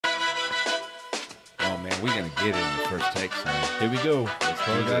man. We're going to get it in the first take, son. Here we go. It's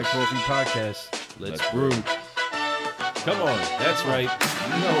Car Guy Coffee Podcast. Let's brew. Come on. That's right.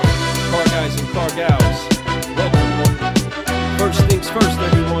 You know it. Car Guys and Car Gals. Welcome. First things first,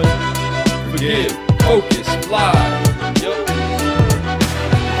 everyone. Forgive, focus, fly. Yep.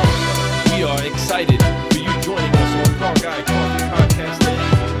 We are excited for you joining us on Car Guy Coffee Podcast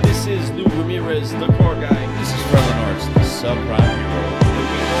today. This is Lou Ramirez, the Car Guy. This is Trevor Norris, the subprime hero.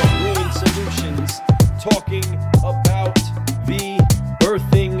 Brewing Solutions, talking about the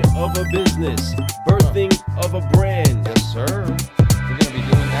birthing of a business, birthing of a brand. Yes, sir. We're going to be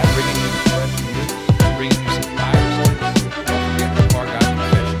doing that, bringing you the fresh news, bringing you some fireside. Don't forget the Car Guy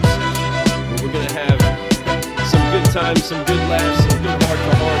Confessions session. Where we're going to have some good times, some good laughs, some good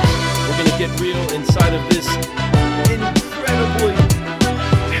heart-to-hearts. We're going to get real inside of this incredibly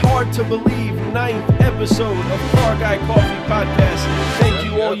hard-to-believe 9th episode of Car Guy Coffee Podcast. Thank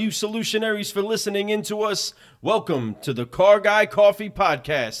you, all you solutionaries, for listening in to us. Welcome to the Car Guy Coffee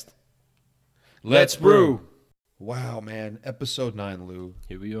Podcast. Let's brew. Wow, man. Episode 9, Lou.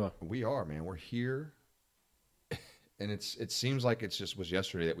 Here we are. We are, man. We're here. And it seems like it just was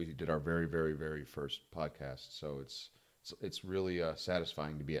yesterday that we did our very, very, very first podcast. So it's really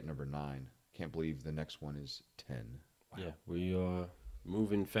satisfying to be at number 9. Can't believe the next one is 10. Wow. Yeah, we are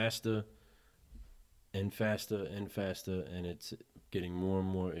moving faster and faster and faster, and it's getting more and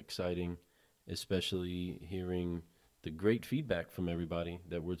more exciting, especially hearing the great feedback from everybody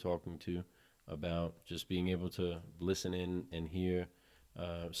that we're talking to about just being able to listen in and hear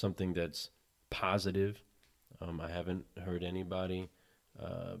something that's positive. I haven't heard anybody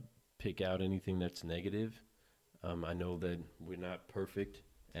pick out anything that's negative. I know that we're not perfect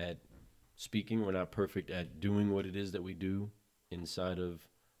at speaking. We're not perfect at doing what it is that we do inside of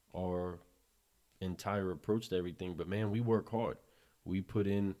our entire approach to everything. But, man, we work hard. We put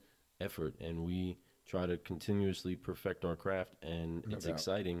in effort, and we try to continuously perfect our craft. And it's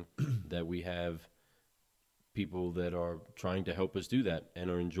exciting that we have people that are trying to help us do that and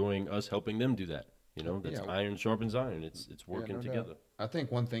are enjoying us helping them do that. You know, that's iron sharpens iron. It's working together. I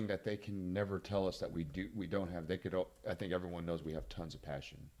think one thing that they can never tell us that we don't have, I think everyone knows we have tons of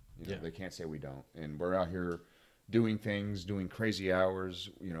passion. You know, they can't say we don't. And we're out here doing things, doing crazy hours.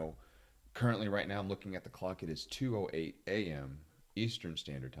 You know, currently right now I'm looking at the clock. It is 2:08 a.m. Eastern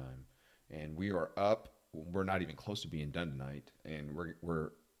Standard Time, and we are up. We're not even close to being done tonight, and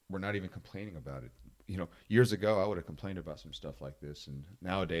we're not even complaining about it. You know, years ago I would have complained about some stuff like this, and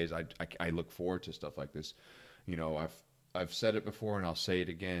nowadays I look forward to stuff like this. You know, I've said it before and I'll say it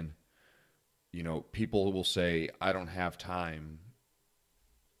again. You know, people will say I don't have time,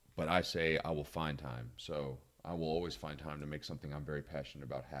 but I say I will find time. So I will always find time to make something I'm very passionate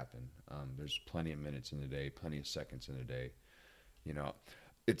about happen. There's plenty of minutes in the day, plenty of seconds in a day. You know,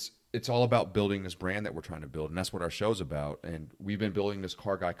 it's all about building this brand that we're trying to build, and that's what our show's about. And we've been building this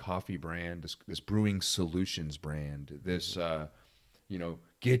Car Guy Coffee brand, this Brewing Solutions brand, this you know,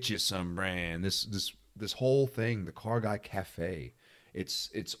 get you some brand, this whole thing, the Car Guy Cafe.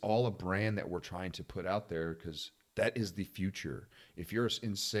 It's all a brand that we're trying to put out there because that is the future. If you're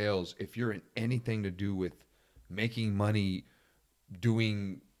in sales, if you're in anything to do with making money,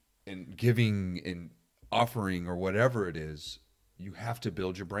 doing and giving and offering or whatever it is, you have to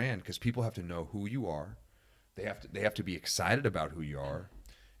build your brand because people have to know who you are. They have to be excited about who you are,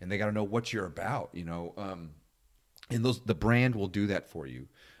 and they got to know what you're about. You know, and the brand will do that for you.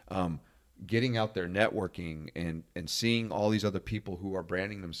 Getting out there, networking, and seeing all these other people who are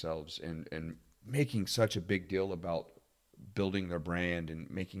branding themselves and making such a big deal about building their brand and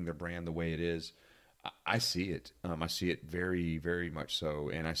making their brand the way it is. I see it. I see it very, very much so,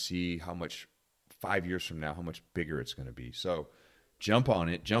 and I see how much 5 years from now, how much bigger it's going to be. So jump on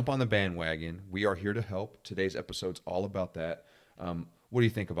it. Jump on the bandwagon. We are here to help. Today's episode's all about that. What do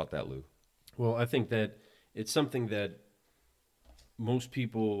you think about that, Lou? Well, I think that it's something that most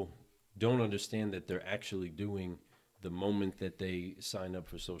people don't understand that they're actually doing the moment that they sign up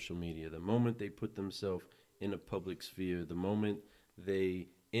for social media, the moment they put themselves in a public sphere, the moment they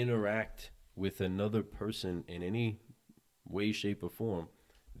interact with another person in any way, shape, or form,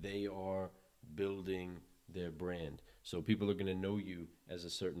 they are building their brand. So people are going to know you as a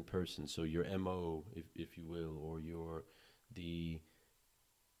certain person. So your MO, if you will, or your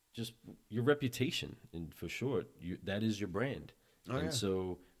reputation, and for short, that is your brand.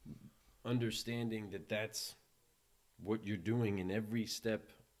 So understanding that that's what you're doing in every step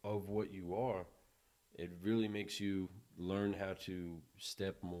of what you are, it really makes you learn how to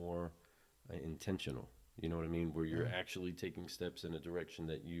step more intentional. You know what I mean? Where you're actually taking steps in a direction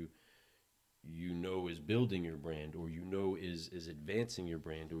that you you know is building your brand, or you know is advancing your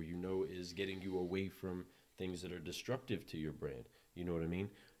brand, or you know is getting you away from things that are destructive to your brand. You know what I mean?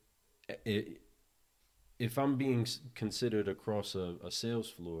 If I'm being considered across a sales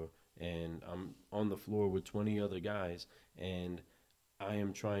floor and I'm on the floor with 20 other guys and I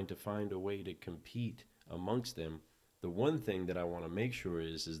am trying to find a way to compete amongst them, the one thing that I want to make sure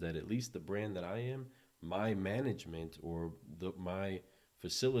is that at least the brand that I am, my management or my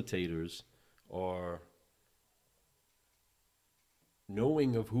facilitators are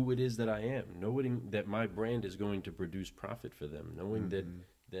knowing of who it is that I am, knowing that my brand is going to produce profit for them, knowing that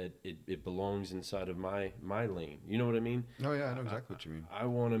it belongs inside of my lane. You know what I mean? Oh yeah, I know exactly what you mean. I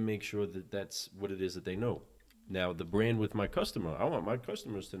want to make sure that that's what it is that they know. Now, the brand with my customer, I want my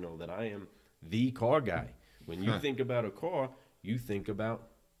customers to know that I am the car guy. When you think about a car, you think about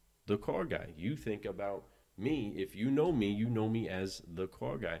the car guy. You think about me. If you know me as the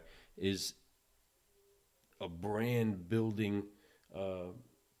car guy. Is a brand building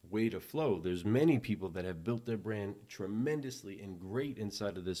way to flow. There's many people that have built their brand tremendously and great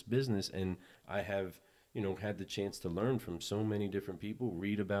inside of this business, and I have, had the chance to learn from so many different people,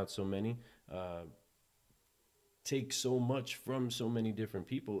 read about so many, take so much from so many different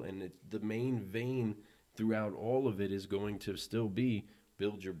people, and the main vein throughout all of it is going to still be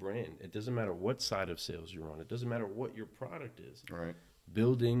build your brand. It doesn't matter what side of sales you're on. It doesn't matter what your product is. Right.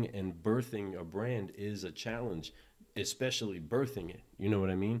 Building and birthing a brand is a challenge, especially birthing it. You know what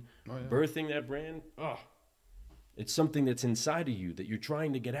I mean? Oh, yeah. Birthing that brand, it's something that's inside of you that you're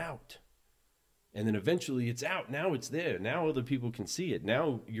trying to get out. And then eventually it's out. Now it's there. Now other people can see it.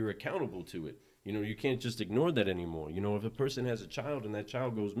 Now you're accountable to it. You can't just ignore that anymore. If a person has a child and that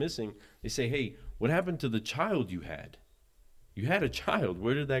child goes missing, they say, hey, what happened to the child you had? You had a child.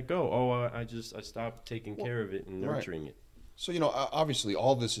 Where did that go? Oh, I stopped taking care of it and nurturing it. So, obviously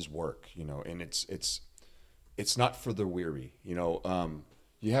all this is work, and it's not for the weary,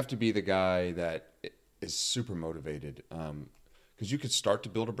 you have to be the guy that is super motivated. Cause you could start to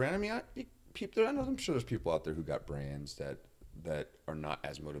build a brand. I mean, I'm sure there's people out there who got brands that are not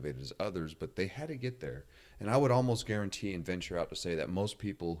as motivated as others, but they had to get there. And I would almost guarantee and venture out to say that most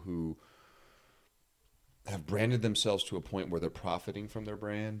people who have branded themselves to a point where they're profiting from their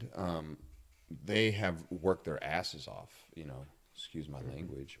brand, they have worked their asses off, excuse my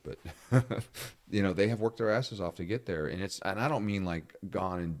language, but they have worked their asses off to get there. And I don't mean like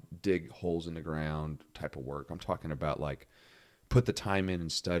gone and dig holes in the ground type of work. I'm talking about like put the time in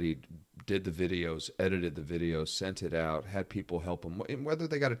and studied, did the videos, edited the videos, sent it out, had people help them. And whether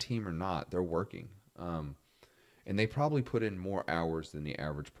they got a team or not, they're working. And they probably put in more hours than the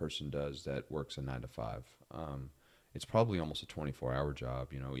average person does that works a 9 to 5. It's probably almost a 24-hour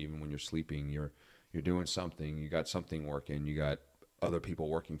job. Even when you're sleeping, you're doing something. You got something working. You got other people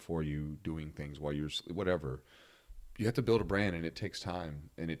working for you, doing things while you're whatever. You have to build a brand, and it takes time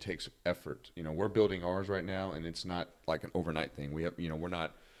and it takes effort. We're building ours right now, and it's not like an overnight thing. We have, we're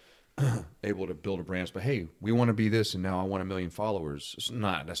not able to build a brand, but hey, we want to be this, and now I want 1 million followers. It's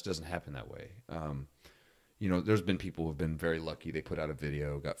not. That doesn't happen that way. There's been people who've been very lucky. They put out a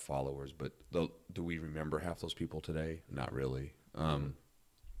video, got followers, but do we remember half those people today? Not really.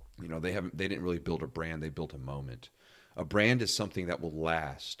 They didn't really build a brand. They built a moment. A brand is something that will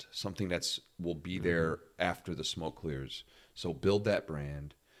last, something will be there after the smoke clears. So build that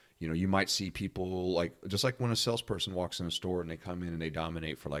brand. You might see people just like when a salesperson walks in a store and they come in and they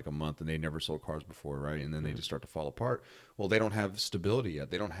dominate for like a month and they never sold cars before, right? And then they just start to fall apart. Well, they don't have stability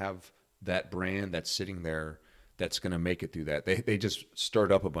yet. They don't have that brand that's sitting there that's going to make it through that. They just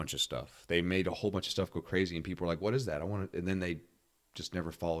stirred up a bunch of stuff. They made a whole bunch of stuff go crazy, and people are like, what is that? I want it. And then they just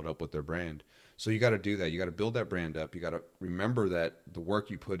never followed up with their brand. So you got to do that. You got to build that brand up. You got to remember that the work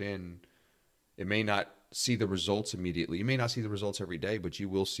you put in, it may not see the results immediately. You may not see the results every day, but you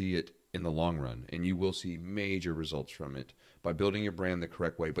will see it in the long run, and you will see major results from it by building your brand the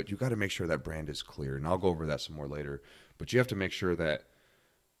correct way. But you got to make sure that brand is clear, and I'll go over that some more later. But you have to make sure that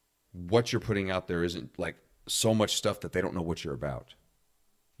what you're putting out there isn't like so much stuff that they don't know what you're about.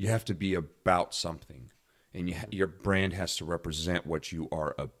 You have to be about something, and your brand has to represent what you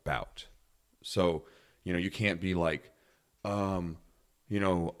are about. So, you can't be like, I'm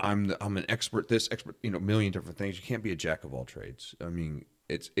an expert, a million different things. You can't be a jack of all trades. I mean,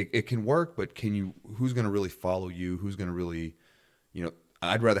 it can work, but who's going to really follow you? Who's going to really,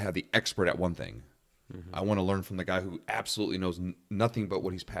 I'd rather have the expert at one thing. Mm-hmm. I want to learn from the guy who absolutely knows nothing but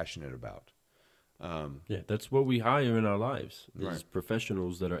what he's passionate about. That's what we hire in our lives is right.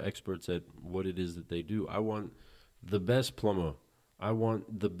 Professionals that are experts at what it is that they do. I want the best plumber. I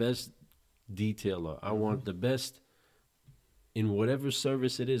want the best detailer. I want the best in whatever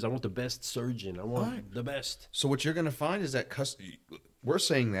service it is. I want the best surgeon. I want the best. So what you're going to find is that we're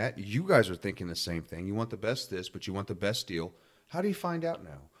saying that. You guys are thinking the same thing. You want the best this, but you want the best deal. How do you find out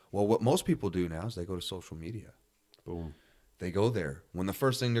now? Well, what most people do now is they go to social media. Boom. They go there. When the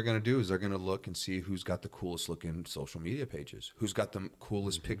first thing they're going to do is they're going to look and see who's got the coolest looking social media pages, who's got the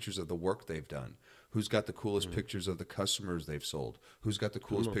coolest pictures of the work they've done, who's got the coolest pictures of the customers they've sold, who's got the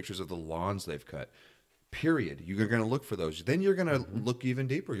coolest pictures of the lawns they've cut. Period. You're going to look for those. Then you're going to look even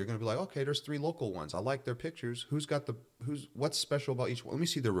deeper. You're going to be like, okay, there's 3 local ones. I like their pictures. What's special about each one? Let me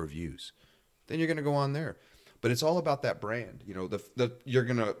see their reviews. Then you're going to go on there. But it's all about that brand. You know, you're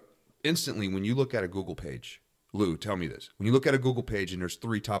going to instantly, when you look at a Google page, Lou, tell me this. When you look at a Google page and there's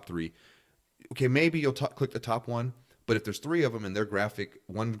top 3, okay, maybe you'll click the top one, but if there's 3 of them and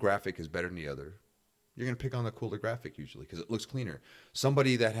one graphic is better than the other, you're going to pick on the cooler graphic usually because it looks cleaner.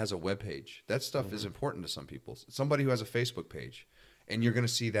 Somebody that has a web page, that stuff is important to some people. Somebody who has a Facebook page, and you're going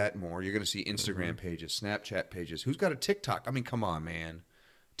to see that more. You're going to see Instagram pages, Snapchat pages. Who's got a TikTok? I mean, come on, man.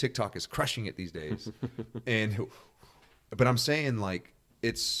 TikTok is crushing it these days. But I'm saying, like,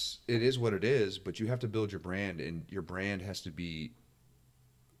 it is what it is, but you have to build your brand, and your brand has to be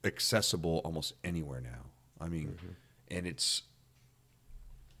accessible almost anywhere now. I mean, and it's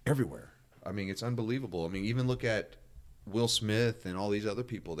everywhere. I mean, it's unbelievable. I mean, even look at Will Smith and all these other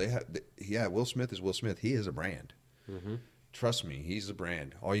people. Will Smith is Will Smith. He is a brand. Trust me, he's a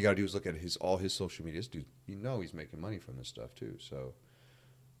brand. All you got to do is look at all his social media. This dude, he's making money from this stuff too. So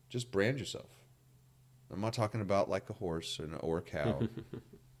just brand yourself. I'm not talking about like a horse or a cow.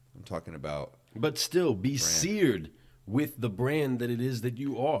 I'm talking about. But still, be seared with the brand that it is that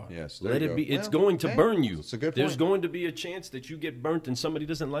you are. Yes, let it be. It's going to burn you. It's a good point. There's going to be a chance that you get burnt and somebody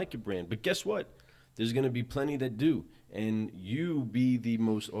doesn't like your brand. But guess what? There's going to be plenty that do. And you be the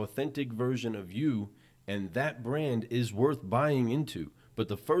most authentic version of you, and that brand is worth buying into. But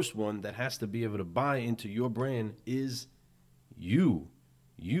the first one that has to be able to buy into your brand is you.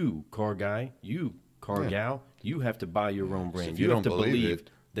 You, car guy. You, car gal. You have to buy your own brand. You have to believe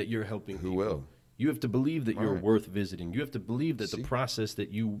that you're helping people. Who will? You have to believe that you're worth visiting. You have to believe that the process that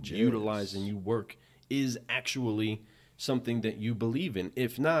you utilize and you work is actually something that you believe in.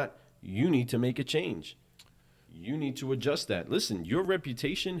 If not, you need to make a change. You need to adjust that. Listen, your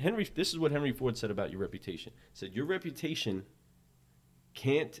reputation, this is what Henry Ford said about your reputation. He said, your reputation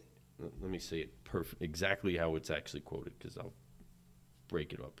can't, let me say it exactly how it's actually quoted because I'll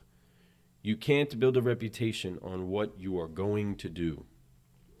break it up. You can't build a reputation on what you are going to do.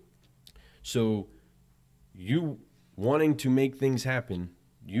 So you wanting to make things happen,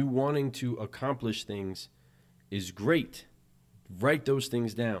 you wanting to accomplish things is great. Write those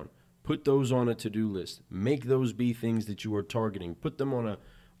things down. Put those on a to-do list. Make those be things that you are targeting. Put them on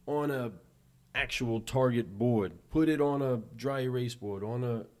a actual target board. Put it on a dry erase board,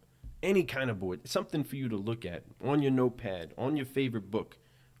 on any kind of board. Something for you to look at on your notepad, on your favorite book.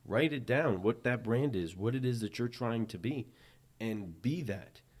 Write it down, what that brand is, what it is that you're trying to be, and be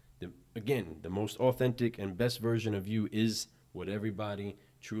that. Again, the most authentic and best version of you is what everybody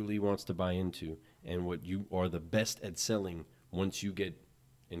truly wants to buy into and what you are the best at selling once you get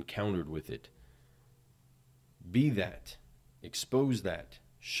encountered with it. Be that. Expose that.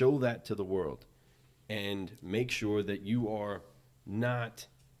 Show that to the world. And make sure that you are not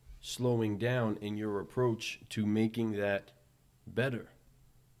slowing down in your approach to making that better.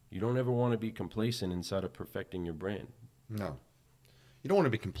 You don't ever want to be complacent inside of perfecting your brand. No. You don't want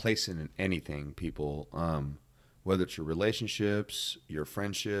to be complacent in anything, people. Whether it's your relationships, your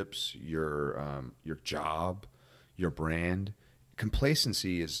friendships, your job, your brand.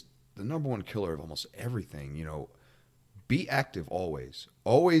 Complacency is the number one killer of almost everything. Be active always.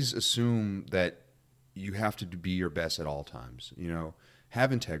 Always assume that you have to be your best at all times.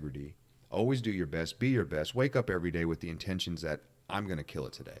 Have integrity. Always do your best. Be your best. Wake up every day with the intentions that I'm going to kill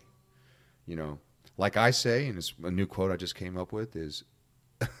it today. Like I say, and it's a new quote I just came up with is,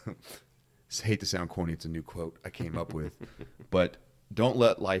 I hate to sound corny, it's a new quote I came up with, but don't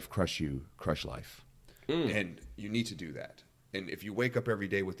let life crush life. And you need to do that. And if you wake up every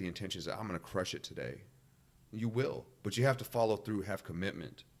day with the intentions that I'm going to crush it today, you will. But you have to follow through, have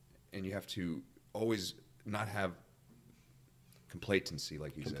commitment, and you have to always not have complacency,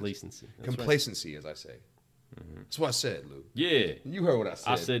 like you said. Complacency, as I say. That's what I said, Lou. Yeah. You heard what I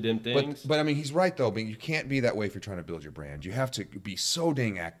said. I said them things. But I mean, he's right, though. I mean, you can't be that way if you're trying to build your brand. You have to be so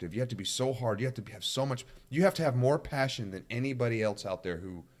dang active. You have to be so hard. You have to have so much. You have to have more passion than anybody else out there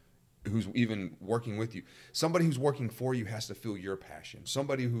who's even working with you. Somebody who's working for you has to feel your passion.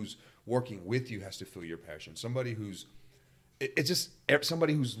 Somebody who's working with you has to feel your passion. Somebody who's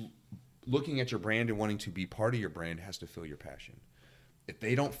somebody who's looking at your brand and wanting to be part of your brand has to feel your passion. If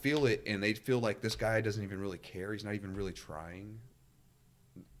they don't feel it and they feel like this guy doesn't even really care, he's not even really trying,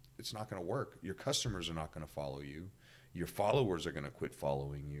 it's not going to work. Your customers are not going to follow you. Your followers are going to quit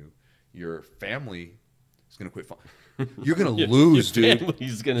following you. Your family is going to quit following. You're going to lose, dude.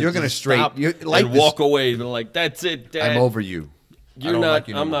 You're going to stop and walk away. They're like, that's it, Dad. I'm over you. You're not. Like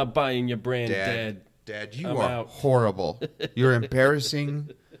you I'm not buying your brand, Dad, you are horrible. You're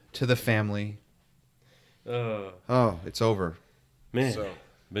embarrassing to the family. It's over. Man.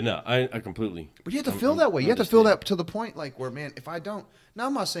 But no, I completely. But you have to feel that way. You have to feel that to the point, like, where, man, if I don't. Now,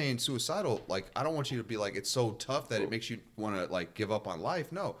 I'm not saying suicidal. Like, I don't want you to be like, it's so tough that it makes you want to, like, give up on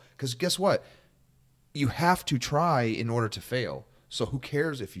life. No. Because guess what? You have to try in order to fail. So who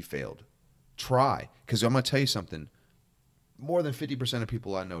cares if you failed? Try. Because I'm going to tell you something. More than 50% of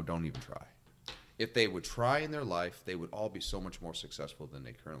people I know don't even try. If they would try in their life, they would all be so much more successful than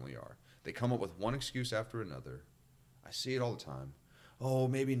they currently are. They come up with one excuse after another. I see it all the time. Oh,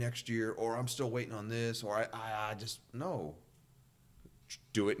 maybe next year, or I'm still waiting on this, or I just, no.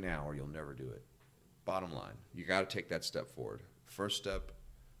 Do it now or you'll never do it. Bottom line, you got to take that step forward. First step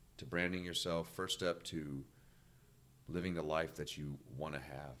to branding yourself, first step to living the life that you want to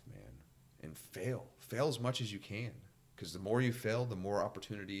have, man. And fail. Fail as much as you can. Because the more you fail, the more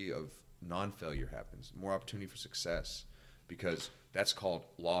opportunity of non-failure happens, more opportunity for success, because that's called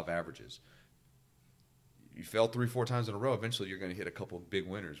law of averages. You fail 3-4 times in a row, eventually you're going to hit a couple of big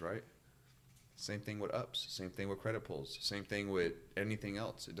winners, right? Same thing with ups, same thing with credit pulls, same thing with anything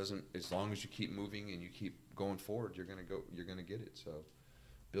else. It doesn't, as long as you keep moving and you keep going forward, you're going to get it. So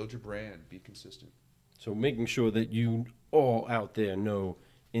build your brand, be consistent. So making sure that you all out there know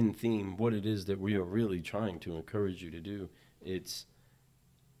in theme what it is that we are really trying to encourage you to do. It's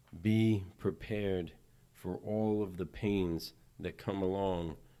be prepared for all of the pains that come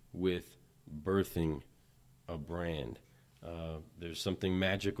along with birthing a brand. There's something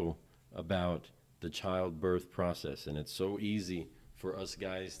magical about the childbirth process, and it's so easy for us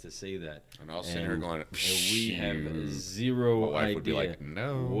guys to say that. And I'll sit here going, and we have zero idea like,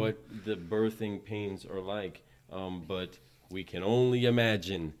 no. what the birthing pains are like, but we can only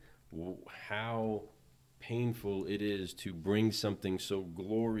imagine how painful it is to bring something so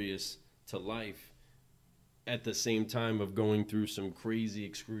glorious to life at the same time of going through some crazy,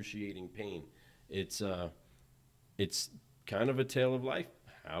 excruciating pain. It's kind of a tale of life,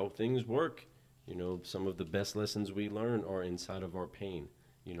 how things work. You know, some of the best lessons we learn are inside of our pain.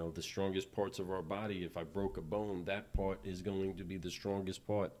 You know, the strongest parts of our body, if I broke a bone, that part is going to be the strongest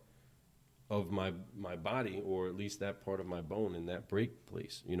part of my body, or at least that part of my bone in that break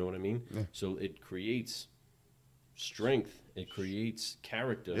place. You know what I mean? Yeah. So it creates strength. It creates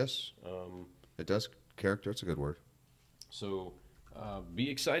character. Yes. It does. Character, it's a good word. So be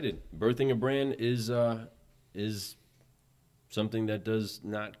excited. Birthing a brand is something that does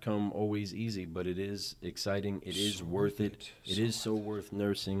not come always easy, but it is exciting. It is worth it. It is so worth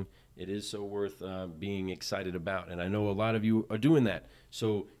nursing. It is so worth being excited about. And I know a lot of you are doing that.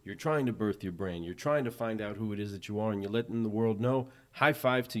 So you're trying to birth your brand. You're trying to find out who it is that you are, and you're letting the world know. High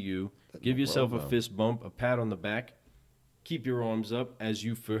five to you. Give yourself a fist bump, a pat on the back. Keep your arms up as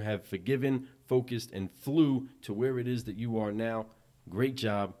you have forgiven, focused, and flew to where it is that you are now. Great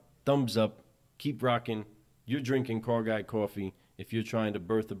job. Thumbs up. Keep rocking. You're drinking Car Guy coffee if you're trying to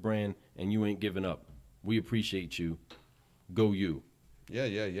birth a brand and you ain't giving up. We appreciate you. Go you.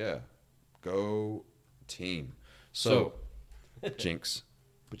 Yeah. Go team. So jinx.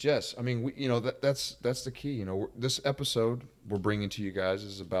 But yes, I mean, that's the key. You know, this episode we're bringing to you guys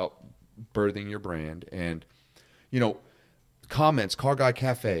is about birthing your brand. And, you know, comments, Car Guy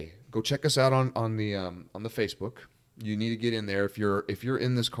Cafe. Go check us out on the Facebook. You need to get in there if you're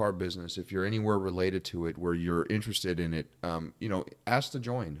in this car business, if you're anywhere related to it, where you're interested in it. Ask to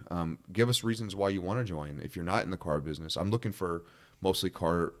join. Give us reasons why you want to join. If you're not in the car business, I'm looking for mostly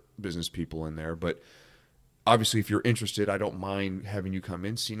car business people in there. But obviously, if you're interested, I don't mind having you come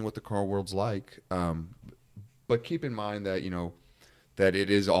in, seeing what the car world's like. But keep in mind that that it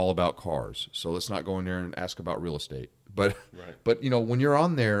is all about cars. So let's not go in there and ask about real estate. But right. But when you're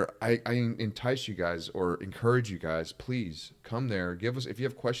on there, I entice you guys or encourage you guys, please come there. Give us, if you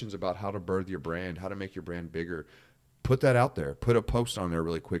have questions about how to birth your brand, how to make your brand bigger, put that out there. Put a post on there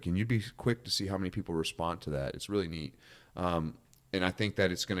really quick, and you'd be quick to see how many people respond to that. It's really neat. And I think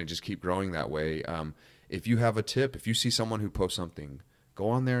that it's going to just keep growing that way. If you have a tip, if you see someone who posts something, go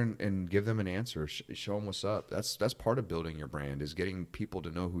on there and give them an answer. Show them what's up. That's part of building your brand, is getting people to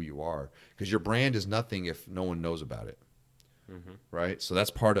know who you are. Because your brand is nothing if no one knows about it. Mm-hmm. Right? So that's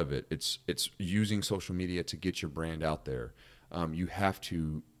part of it. It's using social media to get your brand out there. You have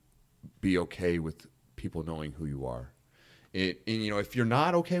to be okay with people knowing who you are. And if you're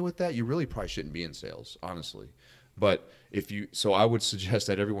not okay with that, you really probably shouldn't be in sales, honestly. But so I would suggest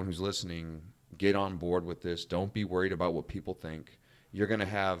that everyone who's listening get on board with this. Don't be worried about what people think. You're going to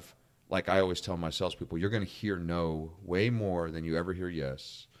have, like I always tell my salespeople, you're going to hear no way more than you ever hear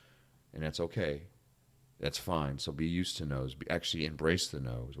yes. And that's okay. That's fine. So be used to no's. Actually embrace the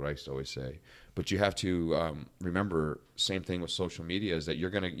no is what I used to always say. But you have to remember, same thing with social media, is that you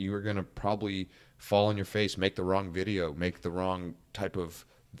are gonna probably fall on your face, make the wrong video, make the wrong type of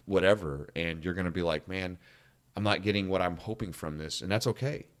whatever, and you're gonna be like, man, I'm not getting what I'm hoping from this, and that's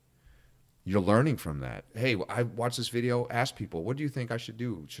okay. You're learning from that. Hey, I watched this video. Ask people, what do you think I should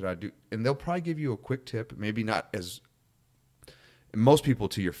do? Should I do? And they'll probably give you a quick tip. Maybe not as most people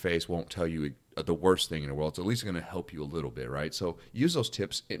to your face won't tell you the worst thing in the world. It's at least going to help you a little bit, right? So use those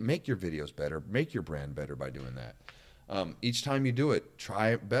tips. Make your videos better. Make your brand better by doing that. Each time you do it,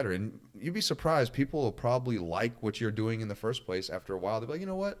 try it better. And you'd be surprised. People will probably like what you're doing in the first place. After a while, they'll be like, you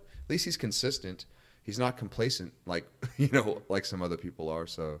know what? At least he's consistent. He's not complacent like some other people are.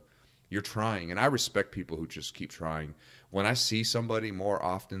 So you're trying. And I respect people who just keep trying. When I see somebody more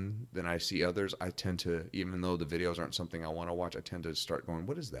often than I see others, I tend to, even though the videos aren't something I want to watch, I tend to start going,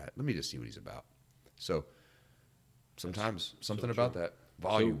 what is that? Let me just see what he's about. So sometimes something so about that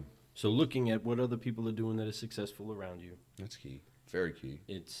volume. So looking at what other people are doing that is successful around you. That's key. Very key.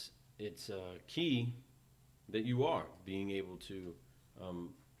 It's key that you are being able to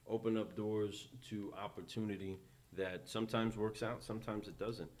open up doors to opportunity that sometimes works out, sometimes it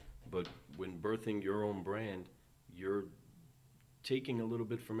doesn't. But when birthing your own brand, you're taking a little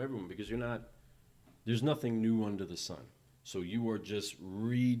bit from everyone because there's nothing new under the sun. So you are just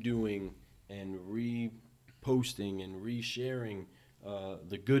redoing and reposting and resharing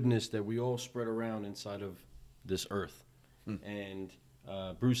the goodness that we all spread around inside of this earth. And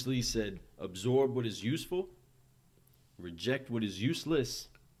Bruce Lee said, absorb what is useful, reject what is useless,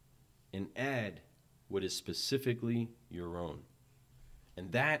 and add what is specifically your own. And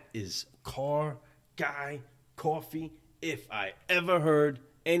that is Car Guy Coffee, if I ever heard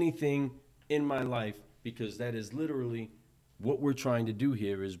anything in my life, because that is literally what we're trying to do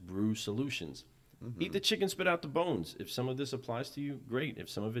here is brew solutions. Mm-hmm. Eat the chicken, spit out the bones. If some of this applies to you, great. If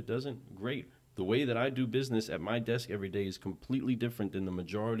some of it doesn't, great. The way that I do business at my desk every day is completely different than the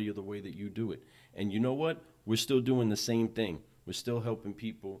majority of the way that you do it. And you know what? We're still doing the same thing. We're still helping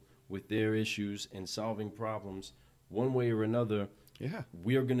people with their issues and solving problems one way or another. Yeah,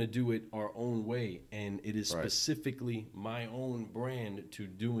 we are going to do it our own way, and it is specifically my own brand to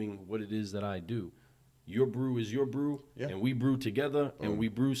doing what it is that I do. Your brew is your brew, and we brew together, and we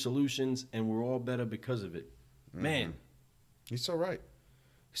brew solutions, and we're all better because of it. Mm-hmm. Man. He's so right.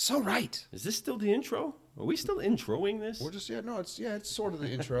 So right. Is this still the intro? Are we still introing this? We're just it's sort of the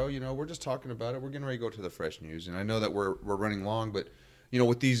intro. We're just talking about it. We're getting ready to go to the fresh news, and I know that we're running long, but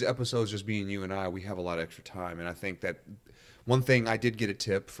with these episodes just being you and I, we have a lot of extra time, and I think that. One thing I did get a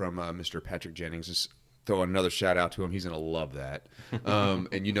tip from Mr. Patrick Jennings. Just throw another shout out to him. He's going to love that.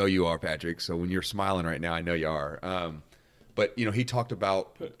 And you are, Patrick. So when you're smiling right now, I know you are. But he talked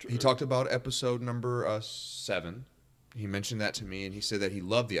about episode number 7. He mentioned that to me, and he said that he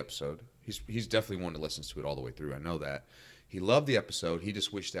loved the episode. He's definitely one that listens to it all the way through. I know that. He loved the episode. He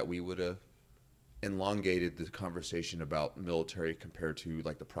just wished that we would have elongated the conversation about military compared to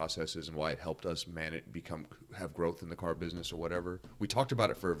like the processes and why it helped us have growth in the car business or whatever. We talked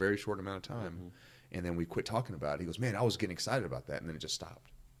about it for a very short amount of time, and then we quit talking about it. He goes, man, I was getting excited about that, and then it just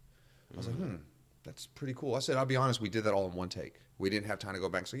stopped. I was like, that's pretty cool. I said, I'll be honest, we did that all in one take. We didn't have time to go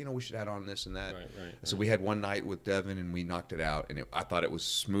back and say, we should add on this and that. Right. So we had one night with Devin, and we knocked it out, and I thought it was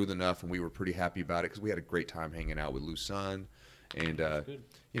smooth enough, and we were pretty happy about it because we had a great time hanging out with Lou Sun. And,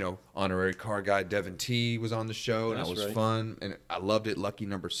 honorary car guy Devin T was on the show, and that was fun. And I loved it. Lucky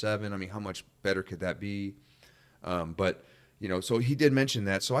number 7. I mean, how much better could that be? But so he did mention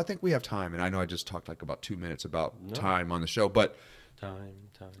that. So I think we have time. And I know I just talked like about 2 minutes about time on the show. But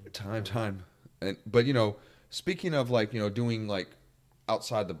time. But, speaking of like, doing like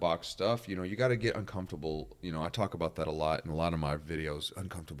outside the box stuff, you got to get uncomfortable. I talk about that a lot in a lot of my videos,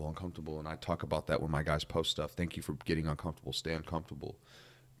 uncomfortable. And I talk about that when my guys post stuff. Thank you for getting uncomfortable. Stay uncomfortable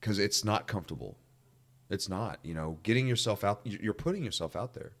because it's not comfortable. It's not, getting yourself out. You're putting yourself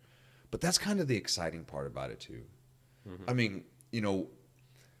out there, but that's kind of the exciting part about it too. Mm-hmm. I mean,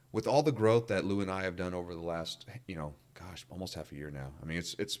 with all the growth that Lou and I have done over the last, almost half a year now. I mean,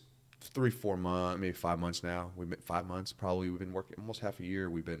 it's 3-4 months, maybe 5 months now. We've been 5 months probably. We've been working almost half a year.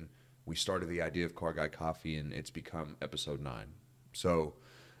 We started the idea of Car Guy Coffee, and it's become episode 9. So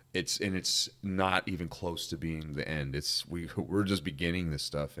it's not even close to being the end. We're just beginning this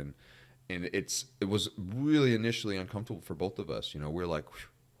stuff, and it was really initially uncomfortable for both of us. We're like,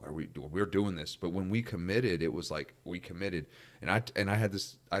 we're doing this, but when we committed, it was like we committed, and I had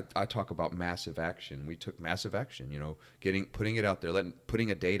this. I talk about massive action. We took massive action. Putting it out there,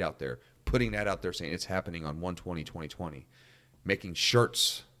 putting a date out there, putting that out there, saying it's happening on 1/20/2020, making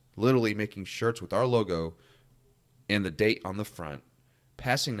shirts, literally making shirts with our logo and the date on the front,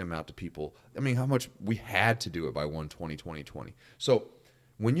 passing them out to people. I mean, how much we had to do it by 1/20/2020. So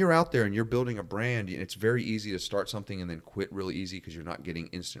when you're out there and you're building a brand, it's very easy to start something and then quit really easy because you're not getting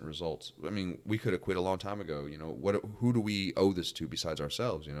instant results. I mean, we could have quit a long time ago. Who do we owe this to besides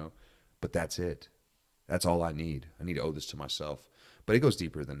ourselves? But that's it. That's all I need. I need to owe this to myself. But it goes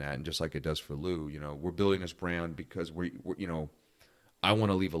deeper than that, and just like it does for Lou, we're building this brand because we're I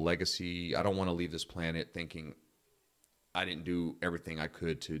want to leave a legacy. I don't want to leave this planet thinking I didn't do everything I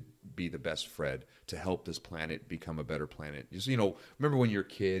could to be the best Fred, to help this planet become a better planet. Just, remember when you're a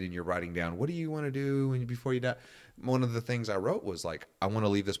kid and you're writing down, what do you want to do before you die? One of the things I wrote was like, I want to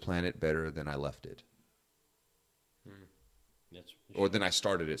leave this planet better than I left it. Or than I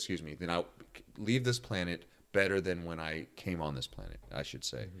started it, excuse me. Then I'll leave this planet better than when I came on this planet, I should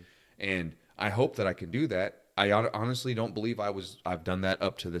say. Mm-hmm. And I hope that I can do that. I honestly don't believe I've done that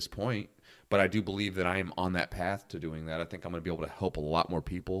up to this point. But I do believe that I am on that path to doing that. I think I'm going to be able to help a lot more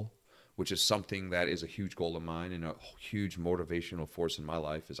people, which is something that is a huge goal of mine and a huge motivational force in my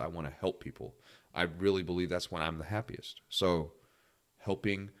life is I want to help people. I really believe that's when I'm the happiest. So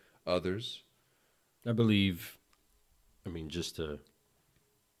helping others. I believe, just to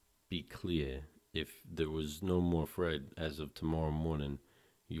be clear, if there was no more Fred as of tomorrow morning,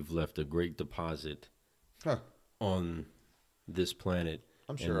 you've left a great deposit on this planet.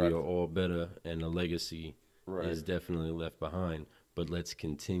 I'm sure we are all better, and a legacy is definitely left behind. But let's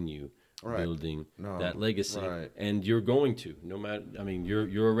continue building that legacy, and you're going to. No matter,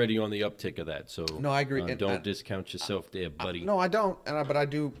 you're already on the uptick of that. So no, I agree. Don't discount yourself there, buddy. No, I don't. But I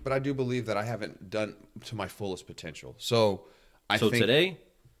do believe that I haven't done to my fullest potential. So think today,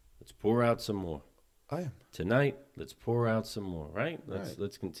 let's pour out some more. I am tonight. Let's pour out some more.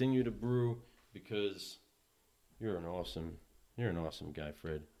 Let's continue to brew because you're an awesome guy,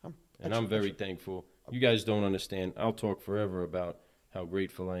 Fred. I'm very thankful. You guys don't understand. I'll talk forever about how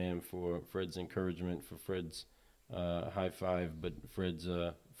grateful I am for Fred's encouragement, for Fred's high five, but Fred's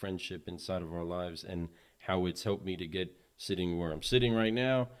friendship inside of our lives and how it's helped me to get sitting where I'm sitting right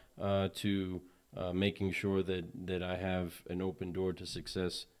now, to making sure that I have an open door to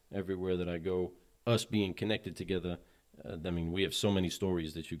success everywhere that I go. Us being connected together, we have so many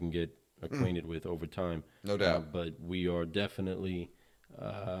stories that you can get acquainted with over time. No doubt. But we are definitely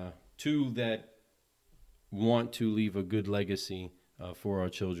two that want to leave a good legacy for our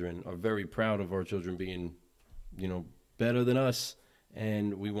children, are very proud of our children being, better than us,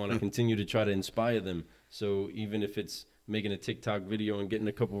 and we want to continue to try to inspire them. So even if it's making a TikTok video and getting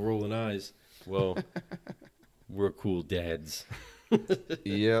a couple rolling eyes, well, we're cool dads.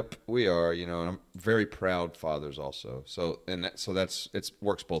 Yep, we are. And I'm very proud fathers also. So it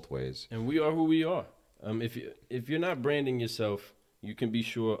works both ways. And we are who we are. If you're not branding yourself, you can be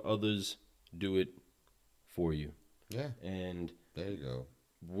sure others do it for you. Yeah. And there you go.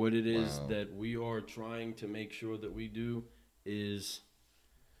 What it is that we are trying to make sure that we do is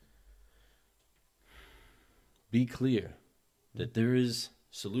be clear that there is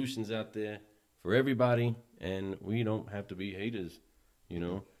solutions out there for everybody, and we don't have to be haters,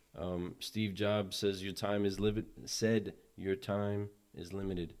 Steve Jobs says your time is limited,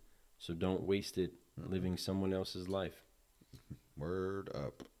 so don't waste it living someone else's life. Word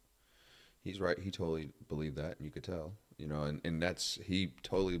up. He's right. He totally believed that, and you could tell, and that's, he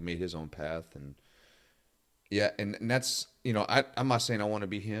totally made his own path, and and that's, I'm not saying I want to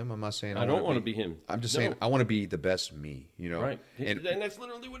be him. I'm not saying I don't want to be him. I'm just saying I want to be the best me, Right. And that's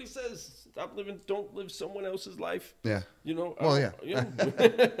literally what he says. Don't live someone else's life. Yeah. Well, yeah.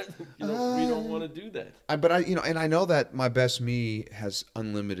 We don't want to do that. But and I know that my best me has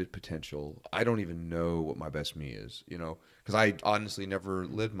unlimited potential. I don't even know what my best me is, because I honestly never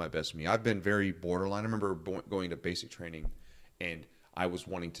lived my best me. I've been very borderline. I remember going to basic training, and I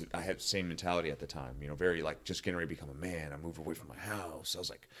had the same mentality at the time, very like just getting ready to become a man. I moved away from my house. I was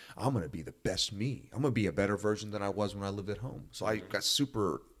like, I'm going to be the best me. I'm going to be a better version than I was when I lived at home. So I got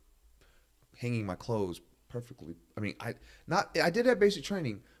super hanging my clothes perfectly. I did have basic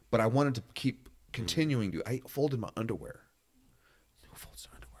training, but I wanted to keep continuing to. I folded my underwear. Who folds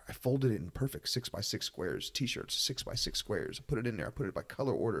their underwear? I folded it in perfect 6x6 squares. T-shirts 6x6 squares. I put it in there. I put it by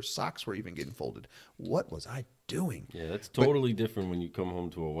color order. Socks were even getting folded. What was I doing? Yeah, that's totally different when you come home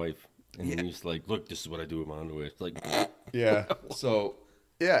to a wife and Yeah. you're just like, look, this is what I do with my underwear. It's like, Yeah. So,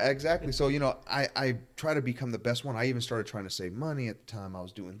 yeah, exactly. So, I try to become the best one. I even started trying to save money at the time. I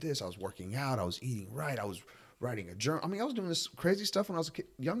was doing this. I was working out. I was eating right. I was writing a journal. I mean, I was doing this crazy stuff when I was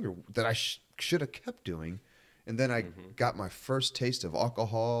younger that I should have kept doing. And then I got my first taste of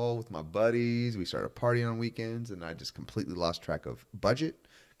alcohol with my buddies. We started partying on weekends, and I just completely lost track of budget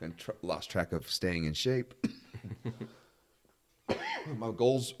and lost track of staying in shape. My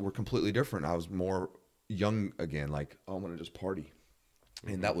goals were completely different. I was more young again, like, oh, I want to just party.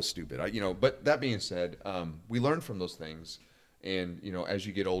 And that was stupid. But that being said, we learn from those things. And, as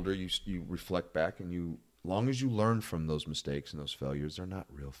you get older, you reflect back, and long as you learn from those mistakes and those failures, they're not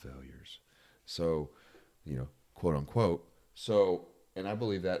real failures. So, quote unquote. So, and I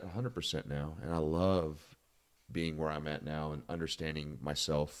believe that 100% now. And I love being where I'm at now and understanding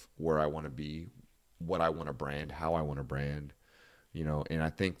myself, where I want to be, what I want to brand, how I want to brand, and I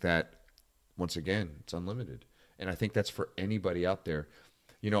think that, once again, it's unlimited. And I think that's for anybody out there.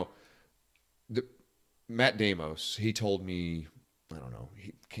 Matt Damos, he told me, I don't know,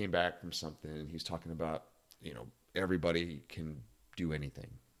 he came back from something and he's talking about, everybody can do anything.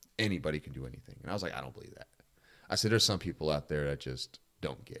 Anybody can do anything. And I was like, I don't believe that. I said, there's some people out there that just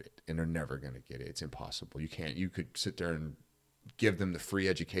don't get it, and they're never going to get it. It's impossible. You could sit there and give them the free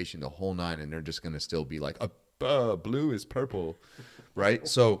education, the whole nine, and they're just going to still be like, blue is purple, right?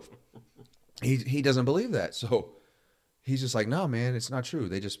 So he doesn't believe that. So he's just like, no, man, it's not true.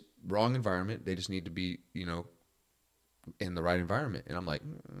 They just wrong environment. They just need to be, in the right environment. And I'm like,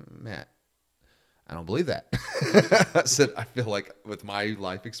 Matt, I don't believe that. I said, I feel like with my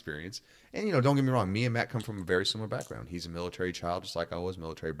life experience, and, don't get me wrong, me and Matt come from a very similar background. He's a military child, just like I was,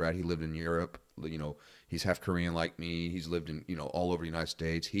 military brat. He lived in Europe. He's half Korean like me. He's lived in, all over the United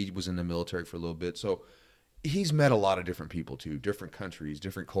States. He was in the military for a little bit. So he's met a lot of different people too, different countries,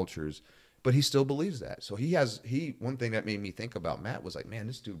 different cultures, but he still believes that. So one thing that made me think about Matt was like, man,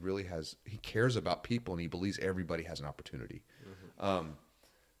 this dude really he cares about people, and he believes everybody has an opportunity.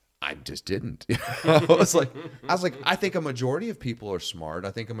 I just didn't. I was like, I think a majority of people are smart.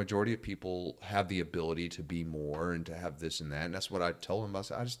 I think a majority of people have the ability to be more and to have this and that. And that's what I tell them.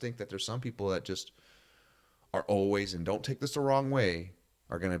 I just think that there's some people that just are always, and don't take this the wrong way,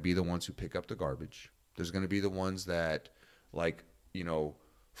 are going to be the ones who pick up the garbage. There's going to be the ones that, like,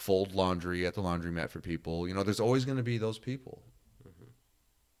 fold laundry at the laundromat for people. There's always going to be those people.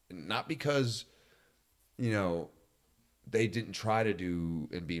 Not because, they didn't try to do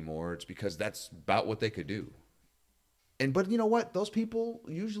and be more. It's because that's about what they could do. But you know what? Those people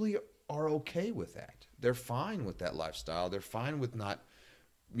usually are okay with that. They're fine with that lifestyle. They're fine with not,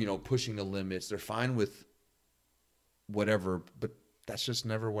 pushing the limits. They're fine with whatever. But that's just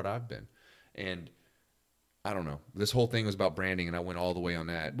never what I've been. And I don't know. This whole thing was about branding, and I went all the way on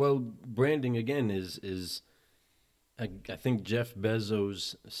that. Well, branding again is I think Jeff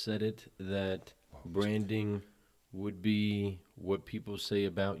Bezos said it, that branding would be what people say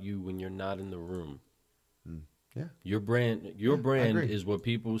about you when you're not in the room. Yeah. Your brand is what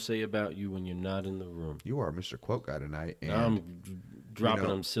people say about you when you're not in the room. You are Mr. Quote Guy tonight. And I'm dropping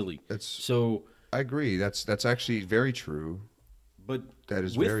them silly. So I agree. That's actually very true. But that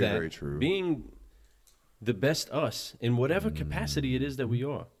is very, very true. Being the best us in whatever capacity it is that we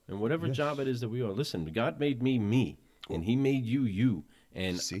are, and whatever job it is that we are. Listen, God made me, and he made you.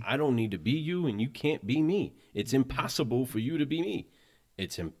 And I don't need to be you, and you can't be me. It's impossible for you to be me.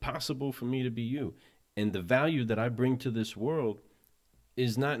 It's impossible for me to be you. And the value that I bring to this world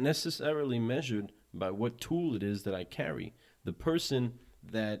is not necessarily measured by what tool it is that I carry. The person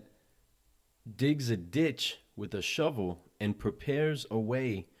that digs a ditch with a shovel and prepares a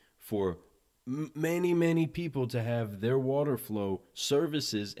way for many, many people to have their water flow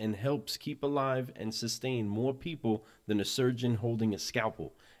services and helps keep alive and sustain more people than a surgeon holding a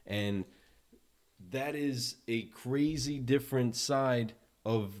scalpel. And that is a crazy different side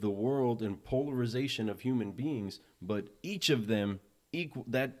of the world and polarization of human beings. But each of them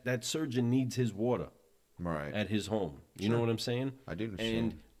that surgeon needs his water at his home. You know what I'm saying? I do.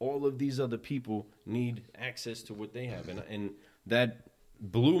 And all of these other people need access to what they have. And that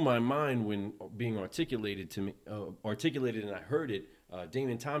blew my mind when being articulated, and I heard it.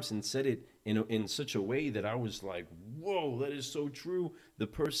 Damon Thompson said it in such a way that I was like, whoa, that is so true. The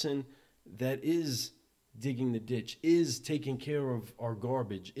person that is digging the ditch, is taking care of our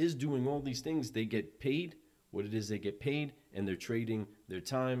garbage, is doing all these things, they get paid what it is they get paid, and they're trading their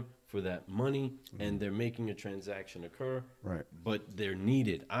time for that money, and they're making a transaction occur. Right. But they're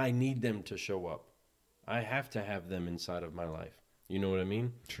needed. I need them to show up. I have to have them inside of my life. You know what I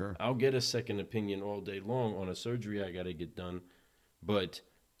mean? Sure. I'll get a second opinion all day long on a surgery I got to get done, but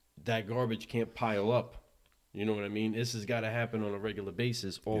that garbage can't pile up. You know what I mean? This has got to happen on a regular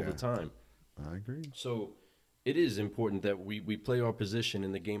basis all the time. I agree. So it is important that we play our position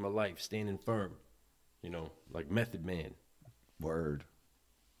in the game of life, standing firm, like Method Man. Word.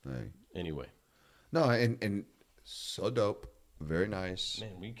 Hey. Anyway. No, and so dope. Very nice.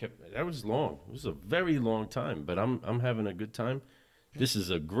 Man, that was long. It was a very long time, but I'm having a good time. This is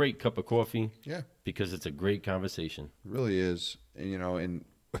a great cup of coffee. Yeah. Because it's a great conversation. It really is. And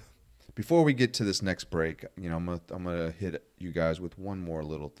before we get to this next break, I'm gonna hit you guys with one more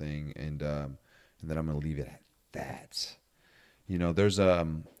little thing, and then I'm gonna leave it at that. There's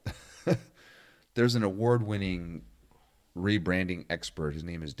there's an award-winning rebranding expert. His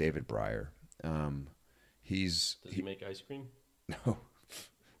name is David Breyer. Does he make ice cream?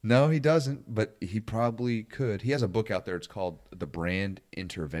 No, he doesn't, but he probably could. He has a book out there. It's called The Brand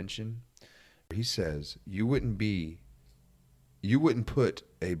Intervention. He says you wouldn't put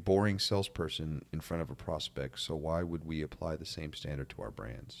a boring salesperson in front of a prospect, so why would we apply the same standard to our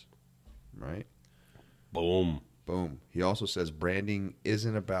brands? Right? Boom. He also says branding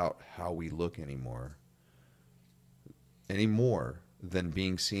isn't about how we look anymore than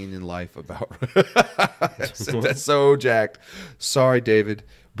being seen in life about. That's so jacked. Sorry, David.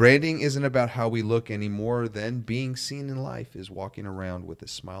 Branding isn't about how we look anymore than being seen in life is walking around with a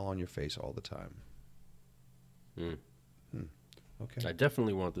smile on your face all the time. Okay. I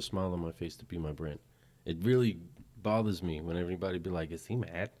definitely want the smile on my face to be my brand. It really bothers me when everybody be like, is he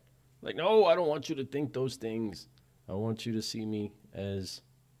mad? Like, no, I don't want you to think those things. I want you to see me as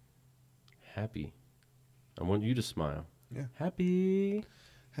happy. I want you to smile. Yeah. Happy.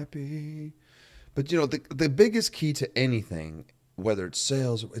 But the biggest key to anything, whether it's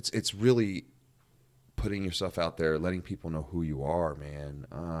sales, it's really putting yourself out there, letting people know who you are, man.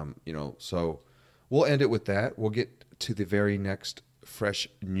 So we'll end it with that. We'll get to the very next fresh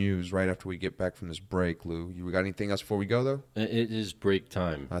news right after we get back from this break. Lou, you got anything else before we go, though? It is break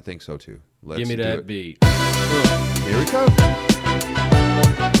time. I think so, too. Give me that beat. Here we go.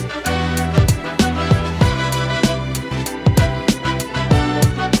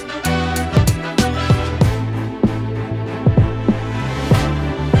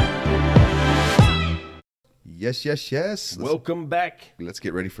 Yes. Welcome back. Let's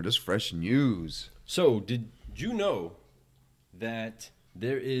get ready for this fresh news. So, did you know that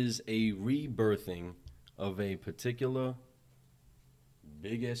there is a rebirthing of a particular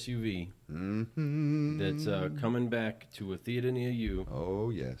big SUV that's coming back to a theater near you? Oh,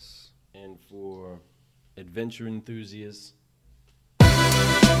 yes. And for adventure enthusiasts.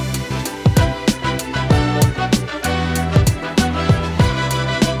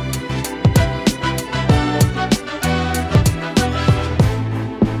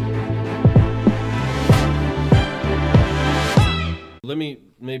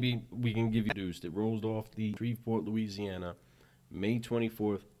 Maybe we can give you news. It rolled off the Shreveport, Louisiana, May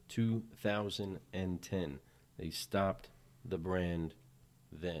 24th, 2010. They stopped the brand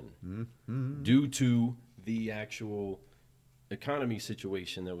then due to the actual economy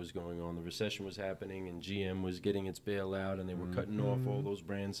situation that was going on. The recession was happening and GM was getting its bailout and they were cutting off all those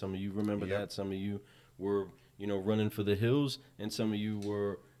brands. Some of you remember that. Some of you were, running for the hills, and some of you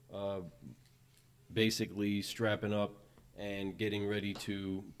were basically strapping up and getting ready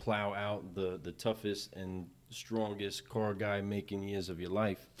to plow out the toughest and strongest car guy making years of your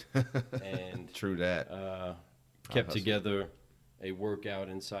life. And true that. Kept together a workout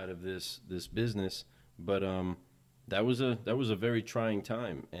inside of this business. But that was a very trying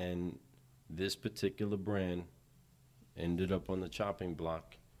time, and this particular brand ended up on the chopping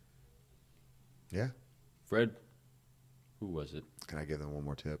block. Yeah. Fred, who was it? Can I give them one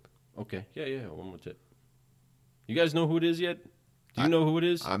more tip? Okay. Yeah, one more tip. You guys know who it is yet? Do you know who it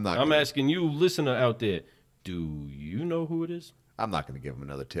is? I'm not. I'm asking you, listener out there, do you know who it is? I'm not going to give them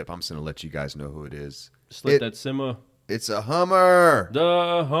another tip. I'm just going to let you guys know who it is. Just let that simmer. It's a Hummer.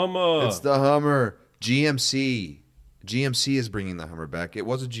 The Hummer. It's the Hummer. GMC. GMC is bringing the Hummer back. It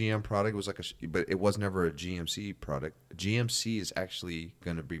was a GM product. It was but it was never a GMC product. GMC is actually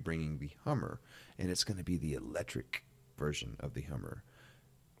going to be bringing the Hummer, and it's going to be the electric version of the Hummer.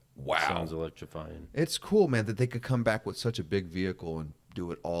 Wow. Sounds electrifying. It's cool, man, that they could come back with such a big vehicle and do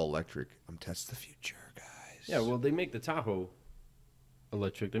it all electric. That's the future, guys. Yeah, well, they make the Tahoe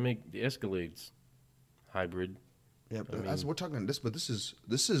electric. They make the Escalades hybrid. Yeah, but as we're talking this, but this is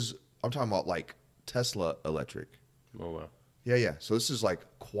I'm talking about like Tesla electric. Oh wow. Yeah. So this is like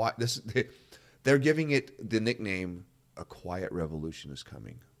they're giving it the nickname "A Quiet Revolution is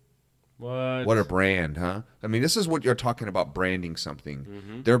Coming." What a brand, huh? I mean, this is what you're talking about, branding something.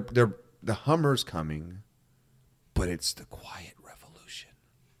 Mm-hmm. They're the Hummer's coming, but it's the quiet revolution.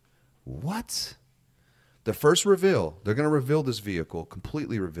 What? The first reveal, they're going to reveal this vehicle,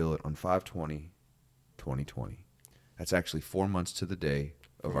 completely reveal it on 5/20/2020. That's actually 4 months to the day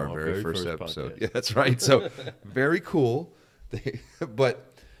of our very first episode. podcast. Yeah, that's right. So very cool.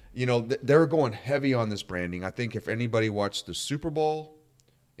 But, you know, they're going heavy on this branding. I think if anybody watched the Super Bowl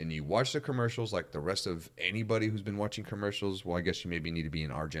and you watch the commercials like the rest of anybody who's been watching commercials, well, I guess you maybe need to be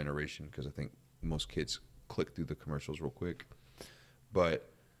in our generation because I think most kids click through the commercials real quick.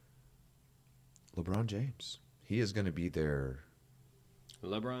 But LeBron James, he is going to be there.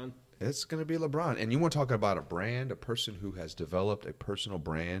 LeBron? It's going to be LeBron. And you want to talk about a brand, a person who has developed a personal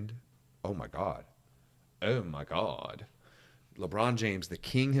brand? Oh, my God. Oh, my God. LeBron James, the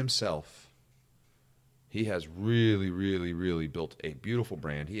king himself, he has really, really, really built a beautiful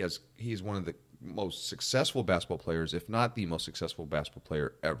brand. He's one of the most successful basketball players, if not the most successful basketball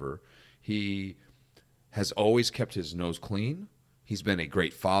player ever. He has always kept his nose clean. He's been a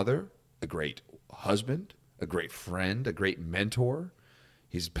great father, a great husband, a great friend, a great mentor.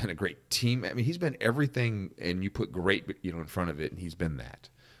 He's been a great team. I mean, he's been everything, and you put great, in front of it, and he's been that.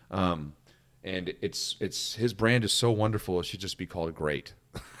 And it's his brand is so wonderful, it should just be called great.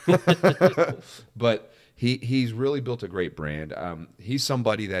 But he's really built a great brand. He's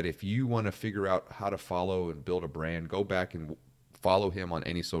somebody that if you want to figure out how to follow and build a brand, go back and follow him on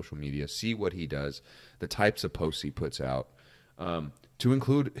any social media, see what he does, the types of posts he puts out, to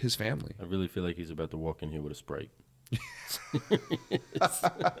include his family. I really feel like he's about to walk in here with a Sprite.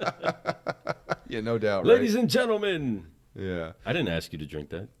 Yeah, no doubt. Ladies and gentlemen. Yeah. I didn't ask you to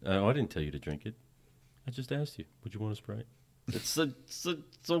drink that. I didn't tell you to drink it. I just asked you, would you want a Sprite? It's so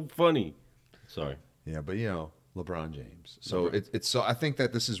funny. Sorry. Yeah, but LeBron James. So it's so I think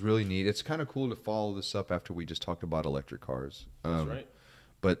that this is really neat. It's kind of cool to follow this up after we just talked about electric cars. That's right.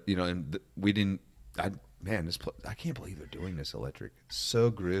 But we didn't. I can't believe they're doing this electric.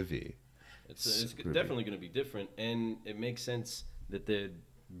 So groovy. It's definitely going to be different, and it makes sense that they're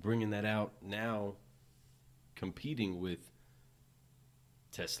bringing that out now, competing with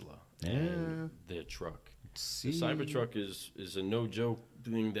Tesla and their truck. The Cybertruck is a no joke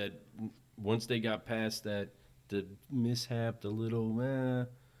thing that once they got past the mishap, the little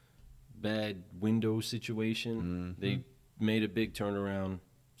bad window situation, they made a big turnaround,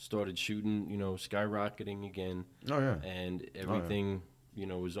 started shooting, skyrocketing again. Oh yeah, and everything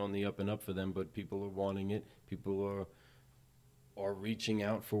is on the up and up for them. But people are wanting it. People are reaching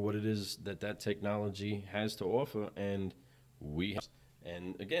out for what it is that technology has to offer, and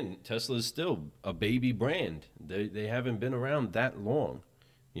and again, Tesla is still a baby brand. They haven't been around that long,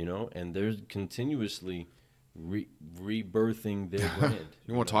 and they're continuously rebirthing their brand.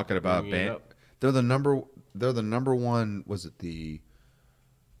 You want talking about band? They're the number one. Was it they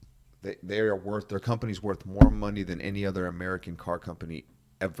are worth, their company's worth more money than any other American car company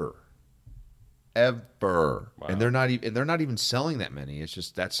ever. Wow. And they're not even selling that many. It's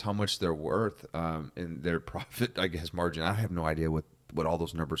just that's how much they're worth, and their profit, I guess, margin. I have no idea what all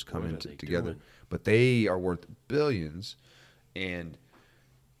those numbers come into together, but they are worth billions. And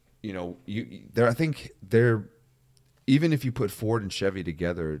I think they're, even if you put Ford and Chevy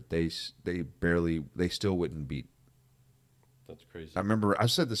together, they still wouldn't beat. That's crazy. I remember I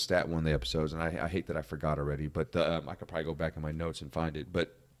said the stat in one of the episodes, and I hate that I forgot already, but I could probably go back in my notes and find it.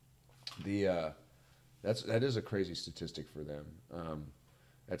 But that is a crazy statistic for them.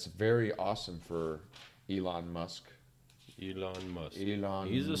 That's very awesome for Elon Musk. He's a Musk.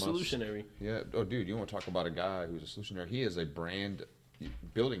 solutionary. Yeah. Oh, dude, you want to talk about a guy who's a solutionary? He is a brand,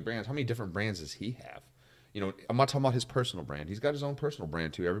 building brands. How many different brands does he have? I'm not talking about his personal brand. He's got his own personal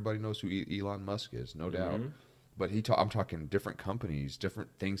brand too. Everybody knows who Elon Musk is, no doubt. But I'm talking different companies, different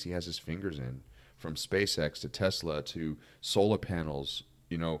things he has his fingers in, from SpaceX to Tesla to solar panels,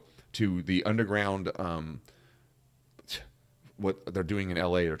 to the underground. What they're doing in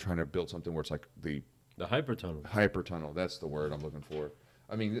LA, they're trying to build something where it's like the hypertunnel. Hypertunnel, that's the word I'm looking for.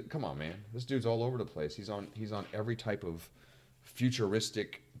 I mean, come on, man. This dude's all over the place. He's on every type of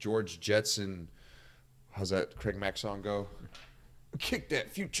futuristic George Jetson. How's that Craig Mack song go? Kick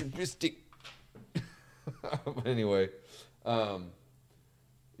that futuristic. But anyway, so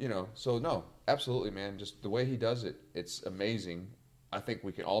no, absolutely, man. Just the way he does it, it's amazing. I think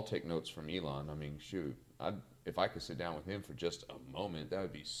we can all take notes from Elon. I mean, shoot, if I could sit down with him for just a moment, that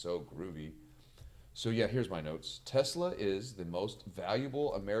would be so groovy. So yeah, here's my notes. Tesla is the most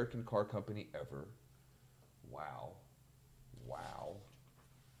valuable American car company ever. Wow.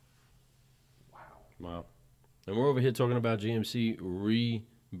 And we're over here talking about GMC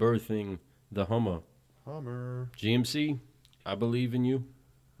birthing the Hummer. GMC, I believe in you.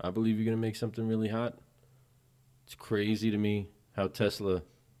 I believe you're going to make something really hot. It's crazy to me how Tesla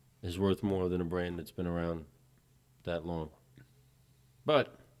is worth more than a brand that's been around that long.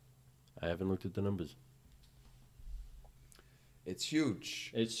 But I haven't looked at the numbers. It's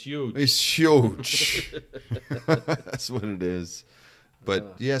huge. It's huge. It's huge. That's what it is.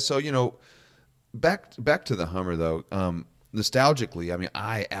 But yeah, so back to the Hummer though. Nostalgically, I mean,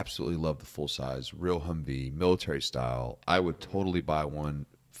 I absolutely love the full size, real Humvee, military style. I would totally buy one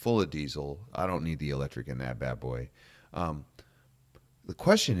full of diesel. I don't need the electric in that bad boy. The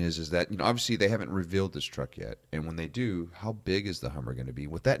question is that obviously they haven't revealed this truck yet, and when they do, how big is the Hummer going to be?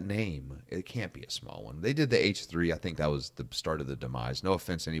 With that name, it can't be a small one. They did the H3. I think that was the start of the demise. No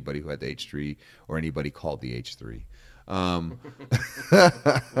offense to anybody who had the H3 or anybody called the H3.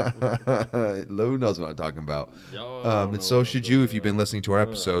 Lou knows what I'm talking about. And so should you if you've been listening to our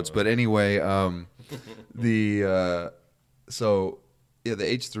episodes. But anyway, the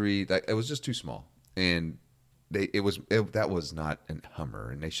H3, it was just too small, and that was not a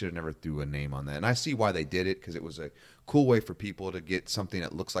Hummer, and they should have never threw a name on that. And I see why they did it, because it was a cool way for people to get something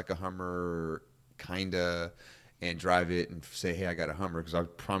that looks like a Hummer, kinda, and drive it and say, "Hey, I got a Hummer." Because I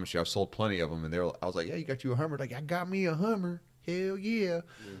promise you, I've sold plenty of them, and I was like, "Yeah, you got you a Hummer?" Like, "I got me a Hummer." Hell yeah!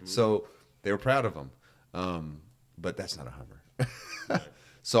 Mm-hmm. So they were proud of them, but that's not a Hummer.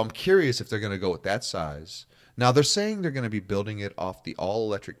 So I'm curious if they're going to go with that size. Now, they're saying they're going to be building it off the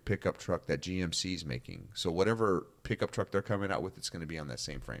all-electric pickup truck that GMC is making. So whatever pickup truck they're coming out with, it's going to be on that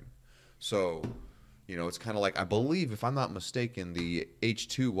same frame. So, it's kind of like, I believe, if I'm not mistaken, the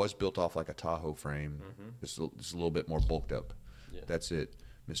H2 was built off like a Tahoe frame. Mm-hmm. It's a little bit more bulked up. Yeah. That's it,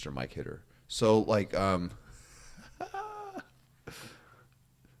 Mr. Mike Hitter. So, like, I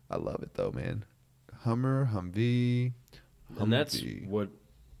love it, though, man. Hummer, Humvee. And that's what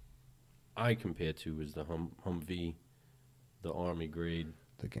I compare to is the Humvee, the Army grade,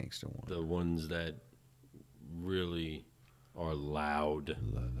 the gangster one, the ones that really are loud,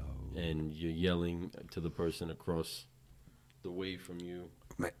 and you're yelling to the person across the way from you.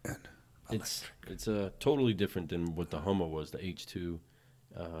 Man, it's totally different than what the Hummer was, the H2.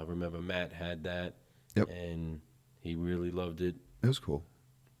 I remember Matt had that, and he really loved it. It was cool.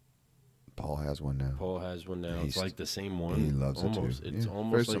 Paul has one now. It's like the same one. He loves almost. It too. It's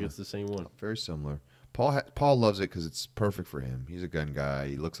almost like it's the same one. Very similar. Paul loves it because it's perfect for him. He's a gun guy.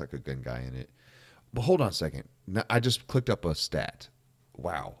 He looks like a gun guy in it. But hold on a second. Now, I just clicked up a stat.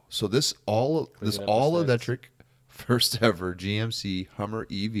 Wow. So this all electric first ever GMC Hummer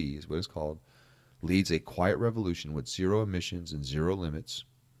EV is what it's called. Leads a quiet revolution with zero emissions and zero limits.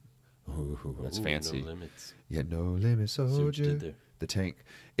 Ooh, that's fancy. No limits. Yeah, no limits, soldier. The tank.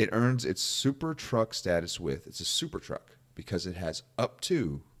 It earns its super truck status it's a super truck because it has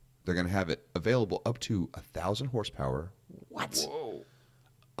they're going to have it available up to 1,000 horsepower. What? Whoa.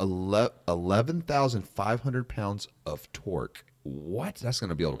 11,500 pounds of torque. What? That's going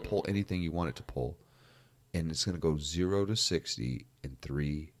to be able to pull anything you want it to pull. And it's going to go 0 to 60 in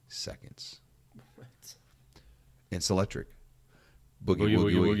 3 seconds. What? It's electric. Boogie,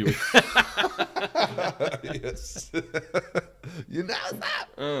 woogie. Yes. You know that?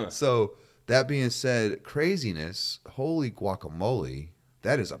 So, that being said, craziness, holy guacamole,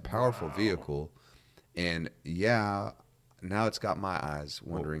 that is a powerful vehicle. And yeah, now it's got my eyes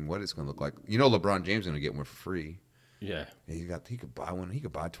wondering what it's going to look like. LeBron James is going to get one for free. Yeah. He could buy one. He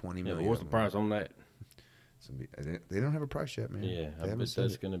could buy 20 million. What's the price on that? They don't have a price yet, man. Yeah, I bet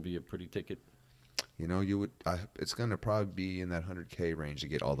that's going to be a pretty ticket. It's going to probably be in that 100K range to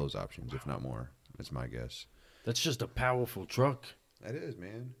get all those options, if not more. That's my guess. That's just a powerful truck. That is,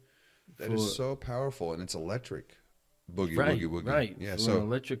 man. That is so powerful, and it's electric. Boogie, woogie. Right. Yeah, for an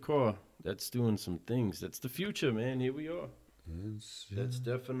electric car, that's doing some things. That's the future, man. Here we are. That's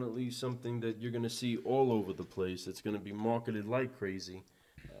definitely something that you're going to see all over the place. It's going to be marketed like crazy.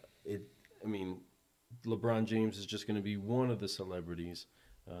 LeBron James is just going to be one of the celebrities.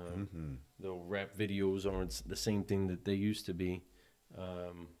 The rap videos aren't the same thing that they used to be.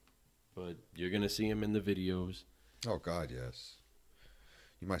 But you're going to see him in the videos. Oh, God, yes.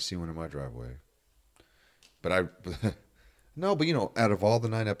 You might see one in my driveway. But out of all the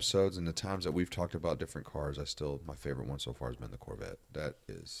 9 episodes and the times that we've talked about different cars, my favorite one so far has been the Corvette. That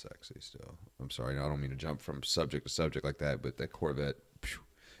is sexy still. I'm sorry, I don't mean to jump from subject to subject like that, but that Corvette. Phew.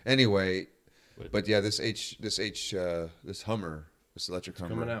 Anyway, but yeah, this Hummer, this electric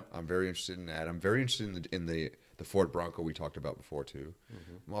Hummer, coming out. I'm very interested in that. I'm very interested in the Ford Bronco we talked about before too.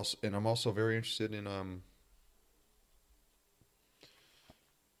 Mm-hmm. I'm also very interested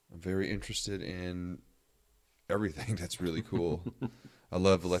in everything that's really cool. I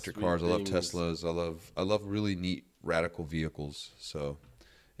love electric Sweet cars. I love things. Teslas. I love really neat, radical vehicles. So,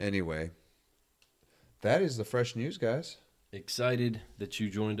 anyway, that is the fresh news, guys. Excited that you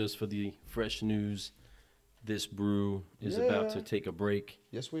joined us for the fresh news. This brew is about to take a break,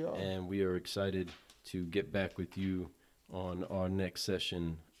 Yes, we are. and we are excited to get back with you on our next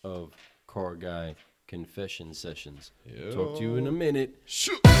session of Car Guy Confession Sessions. Talk to you in a minute.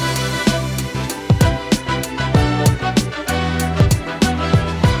 Shoot.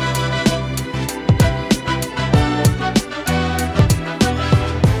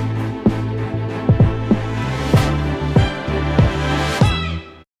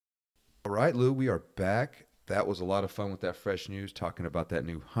 All right, Lou, we are back. That was a lot of fun with that fresh news, talking about that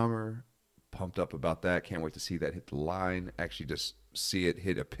new Hummer. Pumped up about that. Can't wait to see that hit the line. Actually, just see it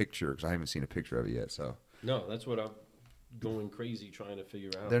hit a picture because I haven't seen a picture of it yet. So No, that's what I'm going crazy trying to figure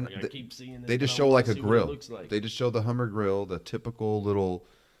out. They're- Like, I keep seeing this, they but just I show wanna like a see what it grill. looks like. They just show the Hummer grill, the typical little,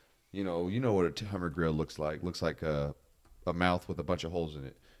 you know what a Hummer grill looks like. Looks like a mouth with a bunch of holes in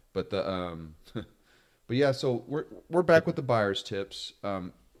it. But the but yeah, so we're back with the buyer's tips.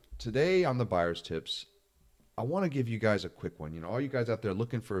 Today on the buyer's tips, I want to give you guys a quick one. You know, all you guys out there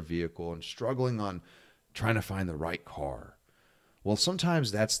looking for a vehicle and struggling on trying to find the right car. Well,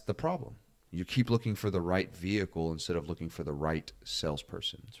 sometimes that's the problem. You keep looking for the right vehicle instead of looking for the right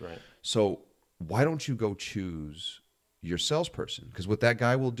salesperson. That's right. So why don't you go choose your salesperson? Because what that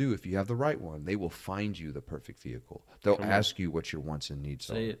guy will do, if you have the right one, they will find you the perfect vehicle. They'll Come on. ask you what your wants and needs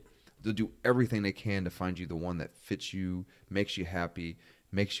Say are. it. They'll do everything they can to find you the one that fits you, makes you happy,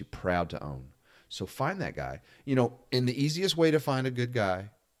 makes you proud to own. So find that guy. You know, and the easiest way to find a good guy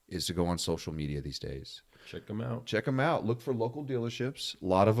is to go on social media these days. Check them out. Check them out. Look for local dealerships. A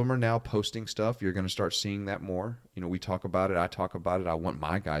lot of them are now posting stuff. You're going to start seeing that more. You know, we talk about it. I talk about it. I want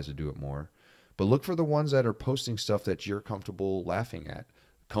my guys to do it more. But look for the ones that are posting stuff that you're comfortable laughing at,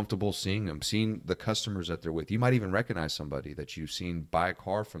 comfortable seeing them, seeing the customers that they're with. You might even recognize somebody that you've seen buy a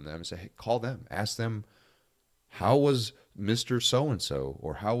car from them and say, hey, call them. Ask them, how was Mr. So-and-so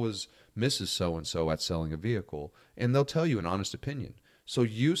or how was Mrs. So-and-so at selling a vehicle? And they'll tell you an honest opinion. So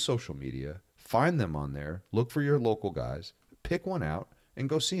use social media. Find them on there. Look for your local guys. Pick one out and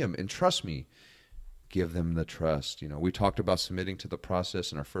go see them. And trust me, give them the trust. You know, we talked about submitting to the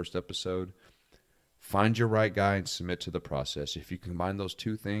process in our first episode. Find your right guy and submit to the process. If you combine those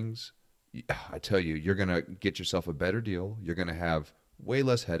two things, I tell you, you're going to get yourself a better deal. You're going to have way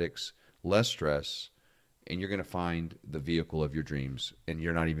less headaches, less stress, and you're going to find the vehicle of your dreams. And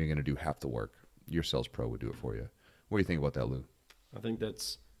you're not even going to do half the work. Your sales pro would do it for you. What do you think about that, Lou? I think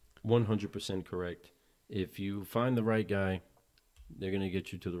that's 100% correct. If you find the right guy, they're going to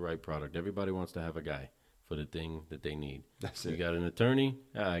get you to the right product. Everybody wants to have a guy for the thing that they need. That's You it. got an attorney?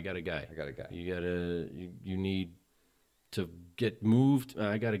 I got a guy. I got a guy. You need to get moved?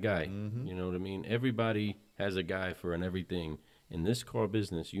 I got a guy. Mm-hmm. You know what I mean? Everybody has a guy for an everything. In this car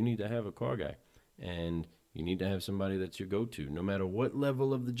business, you need to have a car guy. And you need to have somebody that's your go-to. No matter what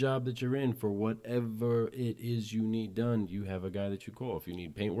level of the job that you're in, for whatever it is you need done, you have a guy that you call. If you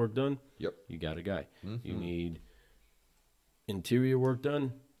need paint work done, Yep. you got a guy. Mm-hmm. You need interior work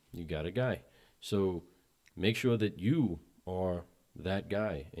done, you got a guy. So make sure that you are that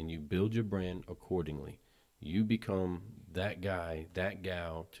guy and you build your brand accordingly. You become that guy, that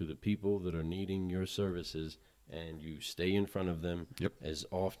gal to the people that are needing your services, and you stay in front of them Yep. as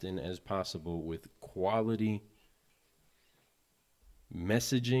often as possible with quality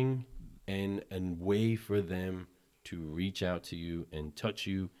messaging and a way for them to reach out to you and touch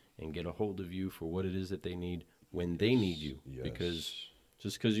you and get a hold of you for what it is that they need when they need you. Yes. Because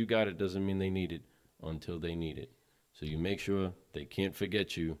just because you got it doesn't mean they need it until they need it. So you make sure they can't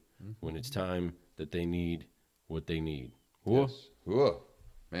forget you when it's time that they need what they need. Whoa. Yes. Whoa.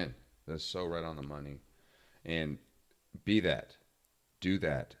 Man, that's so right on the money. And be that. Do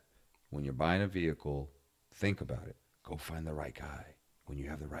that. When you're buying a vehicle, think about it. Go find the right guy. When you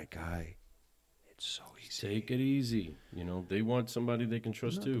have the right guy, it's so easy. Take it easy. You know, they want somebody they can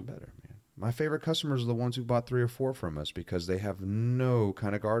trust Nothing too. better, man. My favorite customers are the ones who bought 3 or 4 from us because they have no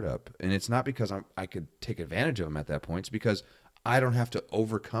kind of guard up. And it's not because I could take advantage of them at that point. It's because I don't have to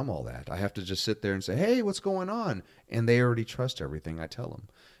overcome all that. I have to just sit there and say, hey, what's going on? And they already trust everything I tell them.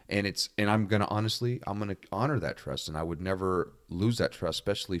 And I'm going to honor that trust. And I would never lose that trust,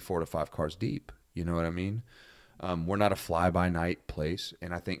 especially 4 to 5 cars deep. You know what I mean? We're not a fly-by-night place.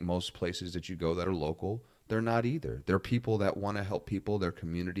 And I think most places that you go that are local, they're not either. They're people that want to help people. They're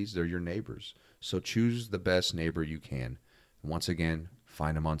communities. They're your neighbors. So choose the best neighbor you can. Once again,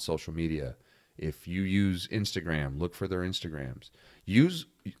 find them on social media. If you use Instagram, look for their Instagrams.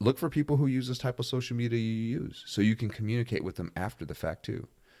 Look for people who use this type of social media you use, so you can communicate with them after the fact too.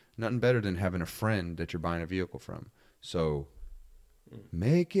 Nothing better than having a friend that you're buying a vehicle from. So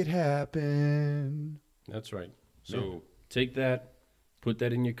make it happen. That's right. So take that, put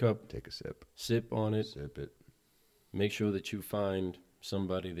that in your cup, Take a sip. sip on it, Sip it. make sure that you find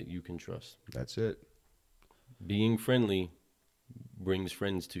somebody that you can trust. That's it. Being friendly brings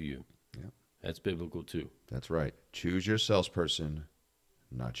friends to you. Yeah. That's biblical too. That's right. Choose your salesperson,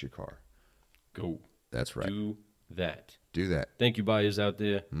 not your car. Go. That's right. Do that. Do that. Thank you, buyers out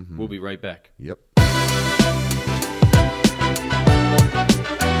there. Mhm. We'll be right back. Yep.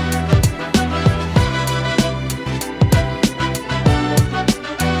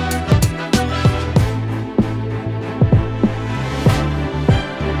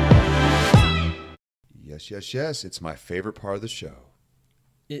 Yes. It's my favorite part of the show.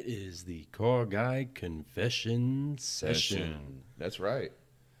 It is the Car Guy Confession Session. That's right.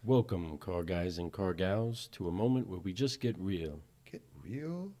 Welcome, car guys and car gals, to a moment where we just get real. Get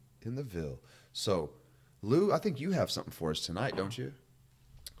real in the Ville. So, Lou, I think you have something for us tonight, don't you?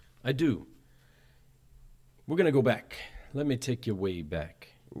 I do. We're going to go back. Let me take you way back.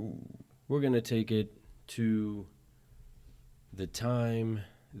 Ooh. We're going to take it to the time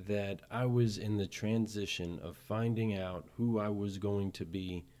that I was in the transition of finding out who I was going to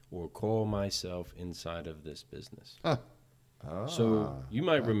be or call myself inside of this business. So you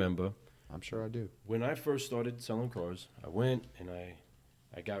might remember, I'm sure I do. when I first started selling cars, I went and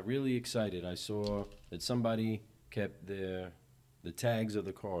I got really excited. I saw that somebody kept the tags of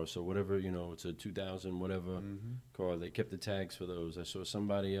the car. So whatever, it's a 2000 whatever car, they kept the tags for those. I saw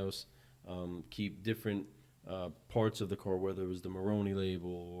somebody else keep different parts of the car, whether it was the Moroni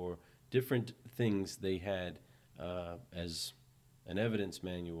label or different things they had as an evidence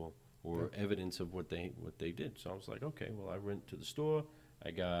manual or evidence of what they did. So I was like, okay, well, I went to the store,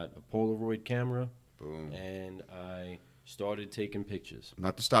 I got a Polaroid camera, Boom. and I started taking pictures.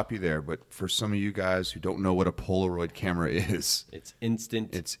 Not to stop you there, but for some of you guys who don't know what a Polaroid camera is, It's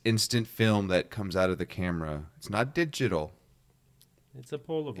instant. it's instant film that comes out of the camera. It's not digital. It's a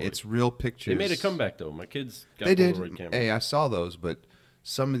Polaroid. It's real pictures. They made a comeback, though. My kids got They Polaroid did. cameras. Hey, I saw those, but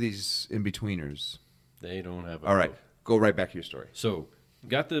some of these in-betweeners. They don't have a All right, clue. go right back to your story. So,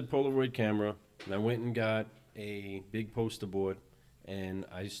 got the Polaroid camera, and I went and got a big poster board, and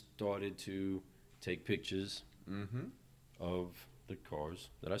I started to take pictures of the cars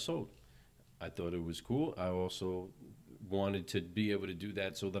that I sold. I thought it was cool. I also wanted to be able to do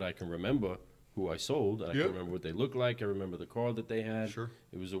that so that I can remember who I sold. I can remember what they looked like. I remember the car that they had. Sure.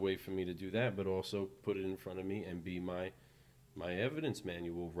 It was a way for me to do that, but also put it in front of me and be my evidence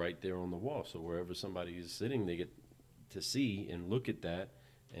manual right there on the wall. So wherever somebody is sitting, they get to see and look at that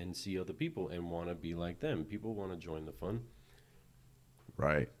and see other people and want to be like them. People want to join the fun.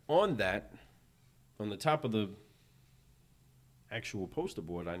 Right. On that, on the top of the actual poster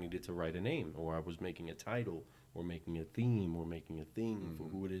board, I needed to write a name, or I was making a title, or making a theme, or making a thing for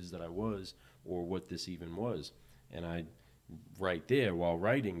who it is that I was, or what this even was. And I, right there, while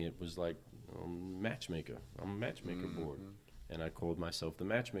writing it, was like, matchmaker. I'm a matchmaker board. And I called myself the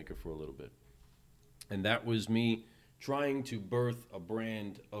matchmaker for a little bit. And that was me trying to birth a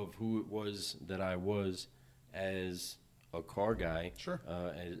brand of who it was that I was as a car guy, Sure.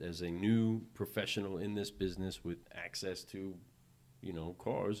 as a new professional in this business with access to,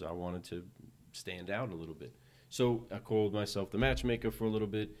 cars. I wanted to stand out a little bit. So I called myself the matchmaker for a little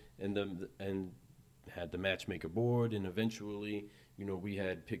bit, and had the matchmaker board, and eventually, we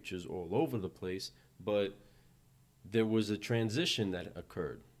had pictures all over the place. But there was a transition that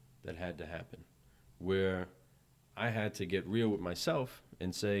occurred that had to happen, where I had to get real with myself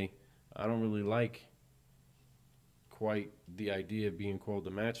and say, I don't really like quite the idea of being called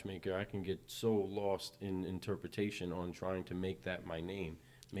the matchmaker. I can get so lost in interpretation on trying to make that my name,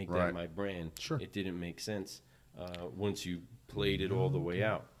 make Right. that my brand. Sure. It didn't make sense once you played it all the way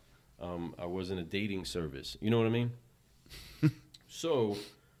out. I wasn't a dating service. You know what I mean? So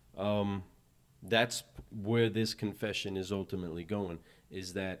that's where this confession is ultimately going,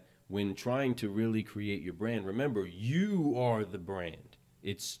 is that when trying to really create your brand, remember, you are the brand.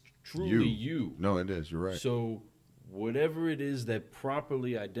 It's truly you. No, it is. You're right. So whatever it is that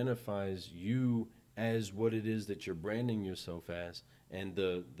properly identifies you as what it is that you're branding yourself as, and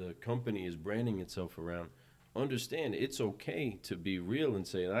the company is branding itself around, understand it's okay to be real and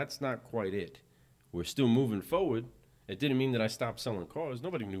say, that's not quite it. We're still moving forward. It didn't mean that I stopped selling cars.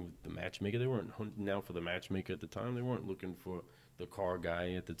 Nobody knew the matchmaker. They weren't hunting out for the matchmaker at the time. They weren't looking for the car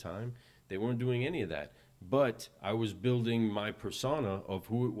guy at the time. They weren't doing any of that. But I was building my persona of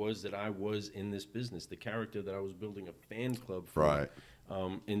who it was that I was in this business, the character that I was building a fan club for. Right.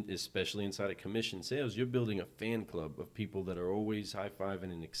 Especially inside of commission sales, you're building a fan club of people that are always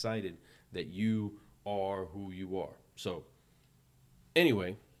high-fiving and excited that you are who you are. So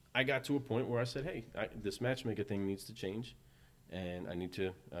anyway, I got to a point where I said, hey, this matchmaker thing needs to change. And I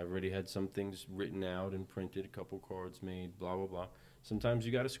already had some things written out and printed, a couple cards made, blah, blah, blah. Sometimes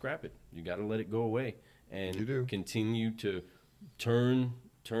you got to scrap it. You got to let it go away and continue to turn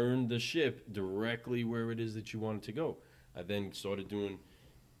the ship directly where it is that you want it to go. I then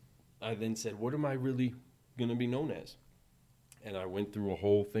said, what am I really going to be known as? And I went through a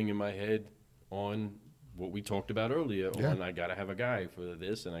whole thing in my head on what we talked about earlier. On I got to have a guy for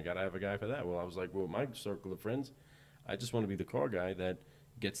this and I got to have a guy for that. Well, I was like, well, my circle of friends, I just want to be the car guy that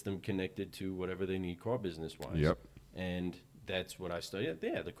gets them connected to whatever they need car business-wise. Yep. And that's what I studied.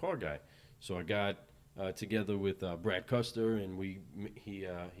 Yeah, the car guy. So I got together with Brad Custer, and he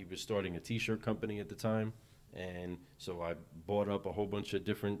was starting a T-shirt company at the time. And so I bought up a whole bunch of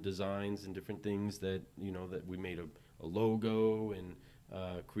different designs and different things that we made a logo and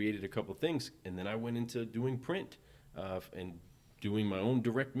created a couple things. And then I went into doing print and doing my own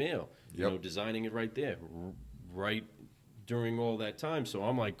direct mail, designing it right there, right during all that time. So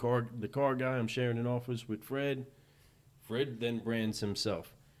I'm like the car guy. I'm sharing an office with Fred. Fred then brands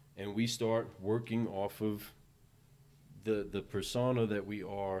himself. And we start working off of the persona that we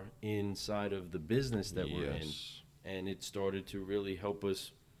are inside of the business that we're in. And it started to really help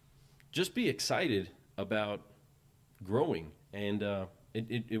us just be excited about growing. And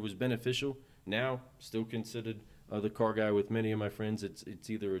it was beneficial. Now, still considered the car guy with many of my friends. It's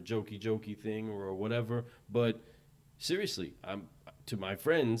either a jokey thing or whatever. But seriously, to my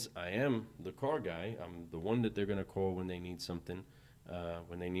friends, I am the car guy. I'm the one that they're going to call when they need something.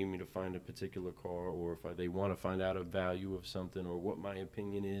 When they need me to find a particular car, or if they want to find out a value of something, or what my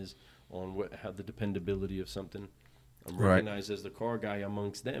opinion is on how the dependability of something, I'm recognized as the car guy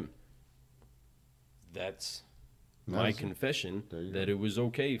amongst them. That's my confession that it was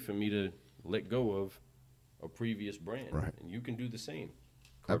okay for me to let go of a previous brand. Right. And you can do the same,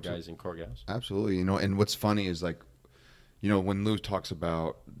 car guys and car gals. Absolutely. And what's funny is when Lou talks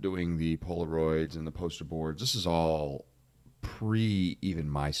about doing the Polaroids and the poster boards, this is all pre even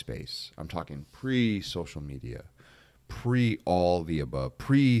MySpace. I'm talking pre-social media, pre all the above,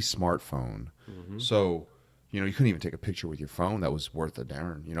 pre-smartphone. Mm-hmm. So, you couldn't even take a picture with your phone that was worth a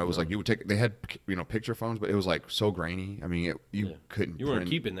darn. It was like you would take. They had picture phones, but it was like so grainy. I mean, you couldn't. You weren't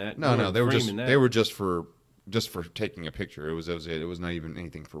keeping that. No, they were just for taking a picture. It was not even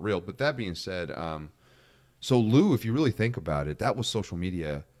anything for real. But that being said, so Lou, if you really think about it, that was social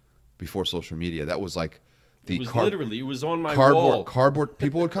media before social media. That was like. It was on my wall. Cardboard.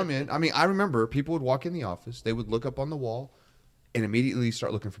 People would come in. I mean, I remember people would walk in the office. They would look up on the wall and immediately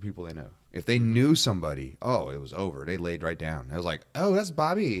start looking for people they know. If they knew somebody, it was over. They laid right down. I was like, oh, that's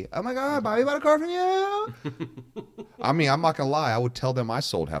Bobby. Oh, my God, Bobby bought a car from you? I mean, I'm not going to lie. I would tell them I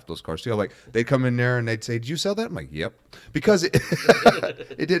sold half those cars, too. Like, they'd come in there and they'd say, did you sell that? I'm like, yep. Because it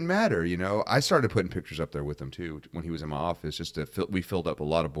didn't matter, I started putting pictures up there with him, too, when he was in my office. We filled up a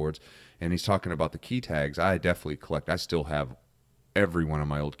lot of boards. And he's talking about the key tags. I definitely collect. I still have every one of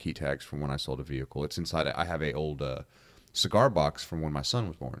my old key tags from when I sold a vehicle. It's inside. I have a old cigar box from when my son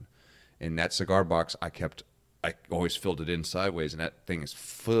was born. And that cigar box, I always filled it in sideways, and that thing is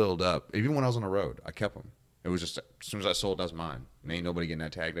filled up. Even when I was on the road, I kept them. It was just, as soon as I sold, that's mine. And ain't nobody getting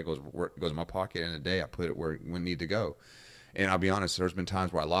that tag. That goes in my pocket, and in the day, I put it where it wouldn't need to go. And I'll be honest, there's been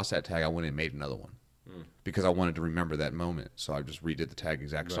times where I lost that tag. I went and made another one because I wanted to remember that moment. So I just redid the tag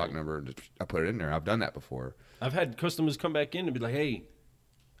exact stock number, and I put it in there. I've done that before. I've had customers come back in and be like, hey,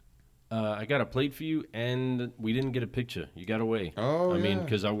 I got a plate for you, and we didn't get a picture. You got away. Oh, I mean,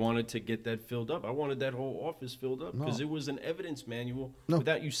 because I wanted to get that filled up. I wanted that whole office filled up because it was an evidence manual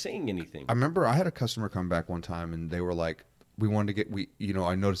without you saying anything. I remember I had a customer come back one time, and they were like, we wanted to get,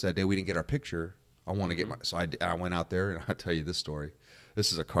 I noticed that day we didn't get our picture. I want to get so I went out there, and I'll tell you this story.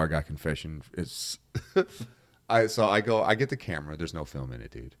 This is a car guy confession. It's, I get the camera. There's no film in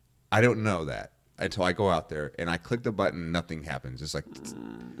it, dude. I don't know that until I go out there, and I click the button, nothing happens. It's like...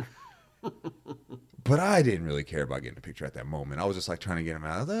 But I didn't really care about getting a picture at that moment. I was just like trying to get him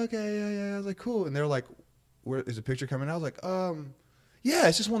out. I was like, okay, yeah. I was like, cool. And they're like, where is a picture coming out? I was like, yeah,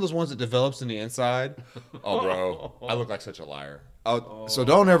 it's just one of those ones that develops in the inside. Oh, bro, I look like such a liar. So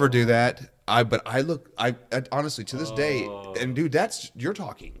don't ever do that. But I honestly, to this day, and dude, you're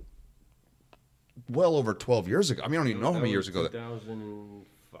talking well over 12 years ago. I mean, I don't even know how many years ago.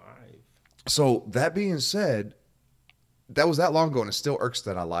 2005. So that being said, that was that long ago, and it still irks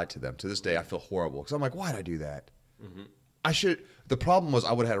that I lied to them. To this day, I feel horrible because I'm like, why'd I do that? I should. The problem was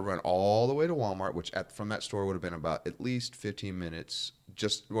I would have had to run all the way to Walmart, which from that store would have been about at least 15 minutes.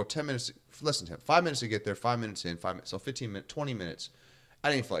 10 minutes, less than 10, 5 minutes to get there, 5 minutes in, 5 minutes, so 15 minutes, 20 minutes.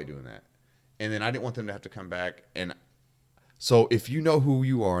 I didn't feel like doing that, and then I didn't want them to have to come back. And so, if you know who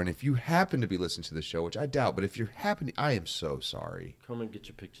you are, and if you happen to be listening to the show, which I doubt, but if you're I am so sorry. Come and get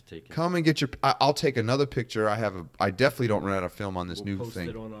your picture taken. Come and get your. I'll take another picture. I definitely don't run out of film on this We'll new post thing.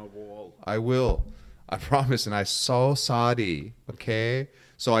 it on our wall. I will. I promise. And I so sorry. Okay.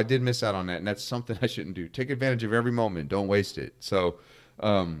 So I did miss out on that, and that's something I shouldn't do. Take advantage of every moment. Don't waste it. So,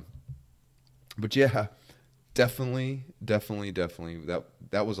 but yeah, definitely.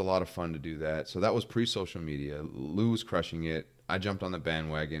 That was a lot of fun to do that. So that was pre-social media. Lou was crushing it. I jumped on the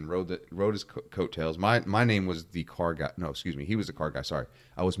bandwagon, rode his coattails. My name was the car guy. No, excuse me. He was the car guy. Sorry.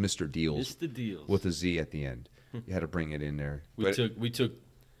 I was Mr. Deals. Mr. Deals. With a Z at the end. You had to bring it in there. We took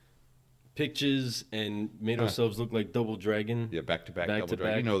pictures and made ourselves look like Double Dragon. Yeah, back to back Back Double to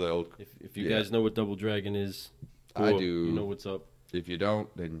Dragon. back. You know the old. If you guys know what Double Dragon is, I cool. do. You know what's up. If you don't,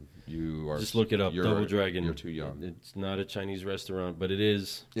 then you are. Just look it up. Double Dragon. You're too young. It's not a Chinese restaurant, but it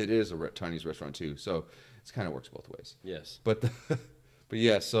is. It is a Chinese restaurant too, so it kind of works both ways. Yes. But but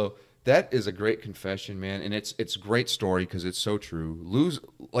yeah, so that is a great confession, man, and it's a great story because it's so true. Lou's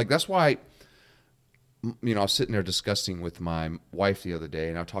like that's why. You know, I was sitting there discussing with my wife the other day,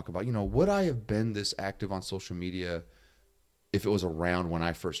 and I talk about, would I have been this active on social media if it was around when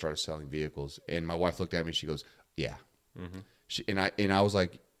I first started selling vehicles? And my wife looked at me and she goes, "Yeah." And I was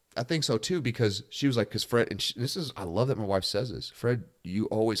like, "I think so too," because she was like, "Because Fred," and I love that my wife says this. Fred, you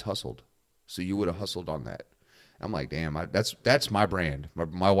always hustled, so you would have hustled on that. I'm like, damn, that's my brand.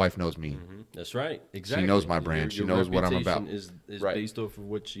 My wife knows me. That's right. Exactly. She knows my brand. She knows what I'm about. Is Right. based off of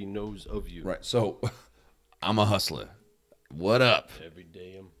what she knows of you. Right. So I'm a hustler. What up? Every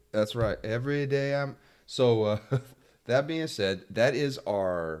day That's right. Every day I'm. So that being said, that is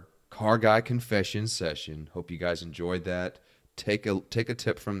our Car Guy confession session. Hope you guys enjoyed that. Take a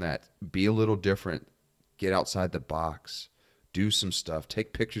tip from that. Be a little different. Get outside the box. Do some stuff.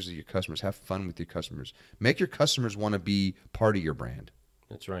 Take pictures of your customers. Have fun with your customers. Make your customers want to be part of your brand.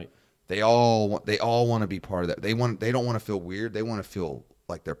 That's right. They all want to be part of that. They don't want to feel weird. They want to feel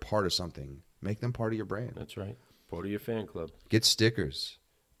like they're part of something. Make them part of your brand. That's right. Part of your fan club. Get stickers.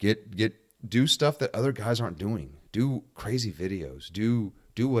 Do stuff that other guys aren't doing. Do crazy videos. Do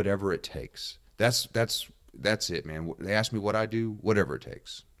whatever it takes. That's it, man. They ask me what I do, whatever it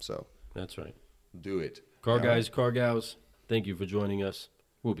takes. So that's right. Do it. Car guys, car gals, thank you for joining us.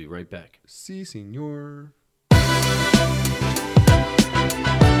 We'll be right back. Si, senor.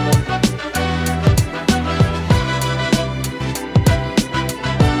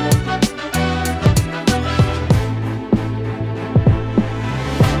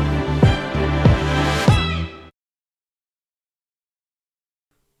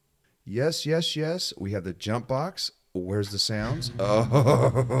 Yes. We have the jump box. Where's the sounds?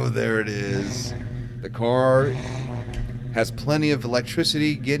 Oh, there it is. The car has plenty of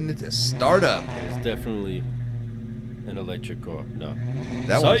electricity getting it to start up. It's definitely an electric car. No.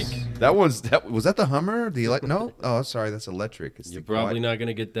 Was that the Hummer? No? Oh, sorry, that's electric. You're probably not going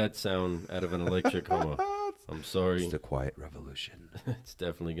to get that sound out of an electric Hummer. I'm sorry. It's the quiet revolution. It's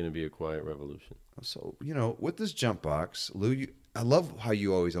definitely going to be a quiet revolution. So, with this jump box, Lou, I love how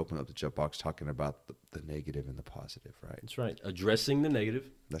you always open up the jump box talking about the negative and the positive, right? That's right. Addressing the negative.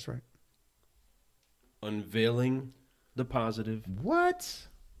 That's right. Unveiling the positive. What?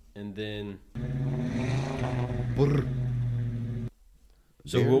 And then... Brr.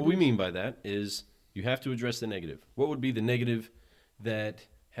 So what we mean by that is you have to address the negative. What would be the negative that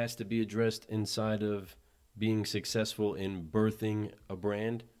has to be addressed inside of being successful in birthing a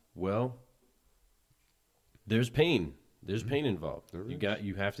brand? Well, there's pain. There's pain involved.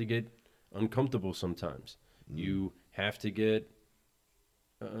 You have to get uncomfortable sometimes. You have to get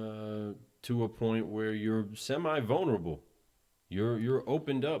to a point where you're semi-vulnerable. You're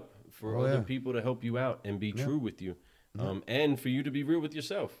opened up for other people to help you out and be true with you. And for you to be real with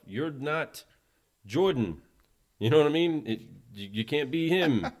yourself. You're not Jordan. You know what I mean? You can't be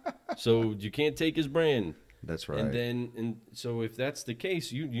him. So you can't take his brand. That's right. And so if that's the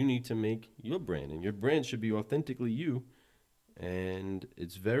case, you need to make your brand. And your brand should be authentically you. And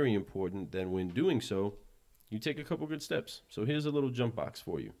it's very important that when doing so, you take a couple good steps. So here's a little jump box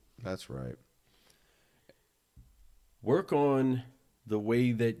for you. That's right. Work on the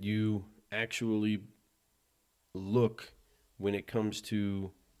way that you actually look when it comes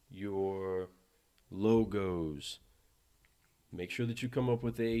to your logos. Make sure that you come up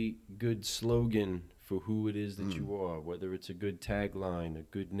with a good slogan for who it is that you are, whether it's a good tagline, a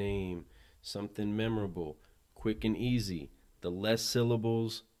good name, something memorable, quick and easy. The less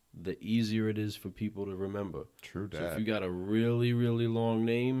syllables, the easier it is for people to remember. True So that. if you got a really, really long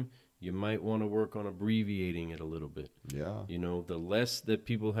name, you might want to work on abbreviating it a little bit. Yeah. You know, the less that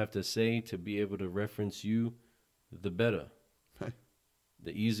people have to say to be able to reference you, the better.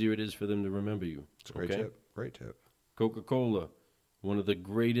 The easier it is for them to remember you. It's a great tip. Great tip. Coca-Cola, one of the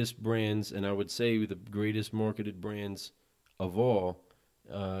greatest brands, and I would say the greatest marketed brands of all.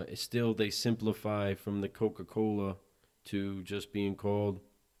 Still, they simplify from the Coca-Cola to just being called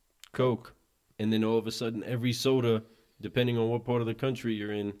Coke. And then all of a sudden, every soda, depending on what part of the country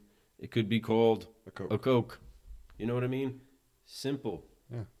you're in, it could be called a Coke. You know what I mean? Simple.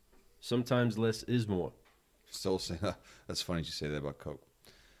 Yeah. Sometimes less is more. Still say that's funny you say that about Coke.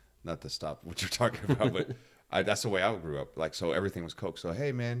 Not to stop what you're talking about, but that's the way I grew up. Like, so everything was Coke. So,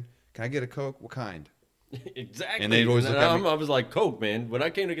 hey, man, can I get a Coke? What kind? Exactly. And they'd always look at me. I was like, Coke, man. When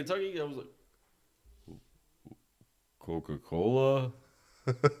I came to Kentucky, I was like, Coca-Cola?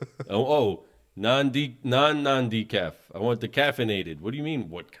 non-decaf. I want the caffeinated. What do you mean,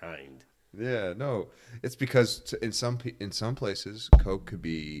 what kind? Yeah, no. It's because in some places, Coke could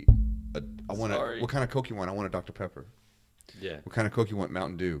be what kind of Coke you want? I want a Dr. Pepper. Yeah. What kind of Coke you want?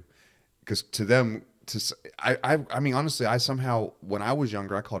 Mountain Dew. Because to them, I mean, honestly, I somehow, when I was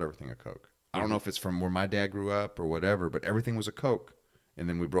younger, I called everything a Coke. I don't know if it's from where my dad grew up or whatever, but everything was a Coke. And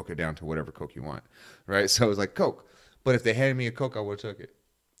then we broke it down to whatever Coke you want, right? So it was like Coke. But if they handed me a Coke, I would have took it.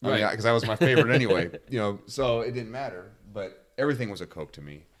 Right. Because that was my favorite anyway. So it didn't matter. But everything was a Coke to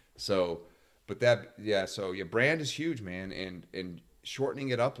me. So, brand is huge, man. And shortening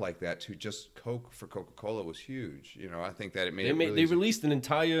it up like that to just Coke for Coca-Cola was huge. I think that it made They released an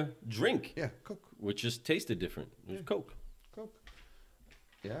entire drink. Yeah, Coke. Which just tasted different. It was Coke. Coke.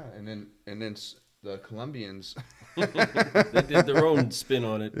 Yeah, and then the Colombians. They did their own spin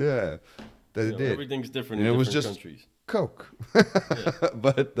on it. Yeah, they did. Everything's different And in it was different just countries. Coke.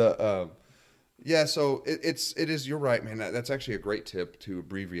 But so it is. You're right, man. That's actually a great tip to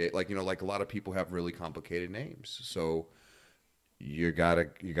abbreviate. Like a lot of people have really complicated names, so you gotta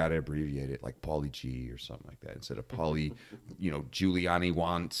abbreviate it, like Paulie G or something like that instead of Paulie, Giuliani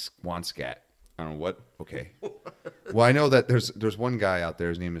Wanscat. I don't know what. Okay. Well, I know that there's one guy out there.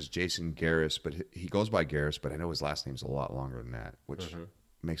 His name is Jason Garris, but he goes by Garris. But I know his last name's a lot longer than that, which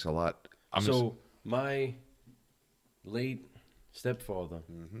makes a lot. My late stepfather,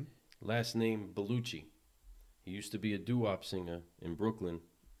 last name Bellucci. He used to be a doo-wop singer in Brooklyn.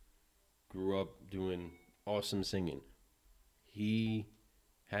 Grew up doing awesome singing. He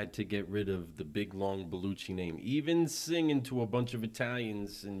had to get rid of the big, long Bellucci name. Even singing to a bunch of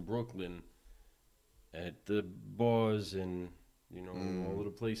Italians in Brooklyn at the bars and, all of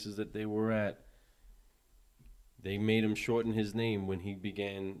the places that they were at, they made him shorten his name when he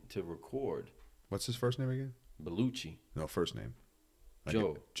began to record. What's his first name again? Bellucci. No, first name.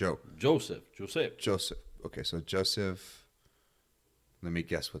 Joe. Joseph. Okay, so Joseph. Let me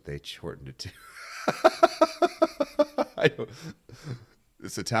guess what they shortened it to.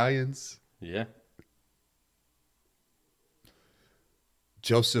 It's Italians. Yeah.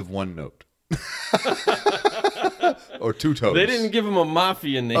 Joseph One Note. Or Two Toes. They didn't give him a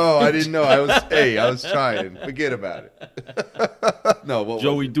mafia name. Oh, I didn't know. I was trying. Forget about it. No,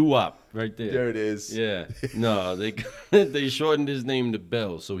 Joey Doo-wop, right there. There it is. Yeah. No, they shortened his name to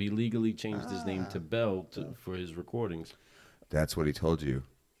Bell, so he legally changed his name to Bell for his recordings. That's what he told you.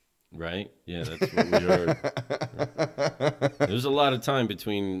 Right? Yeah, that's what we heard. There's a lot of time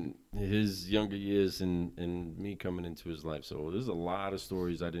between his younger years and me coming into his life. So there's a lot of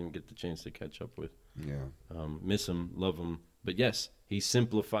stories I didn't get the chance to catch up with. Yeah. Miss him, love him. But yes, he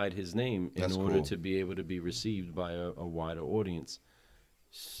simplified his name in order cool. to be able to be received by a wider audience.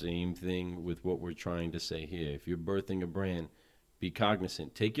 Same thing with what we're trying to say here. If you're birthing a brand, be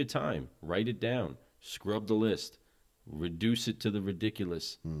cognizant. Take your time. Write it down. Scrub the list. Reduce it to the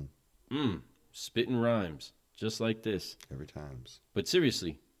ridiculous. Spitting rhymes, just like this. Every time. But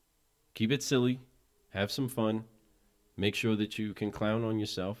seriously, keep it silly. Have some fun. Make sure that you can clown on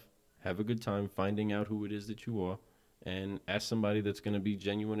yourself. Have a good time finding out who it is that you are. And ask somebody that's going to be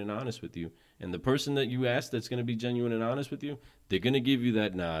genuine and honest with you. And the person that you ask that's going to be genuine and honest with you, they're going to give you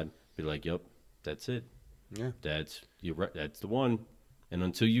that nod. Be like, yep, that's it. Yeah. You're right. That's the one. And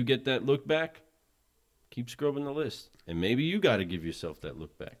until you get that look back, keep scrubbing the list. And maybe you got to give yourself that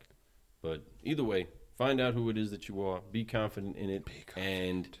look back. But either way, find out who it is that you are. Be confident in it.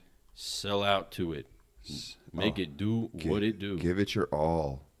 And sell out to it. Make it do what it do. Give it your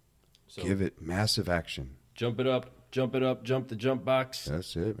all. So, give it massive action. Jump it up, jump the jump box.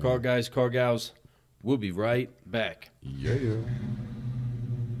 That's it, man. Car guys, car gals, We'll be right back. Yeah.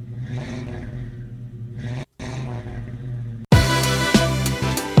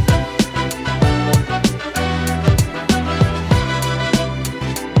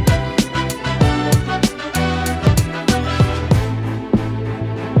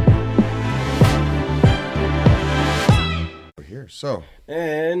 We're here. So,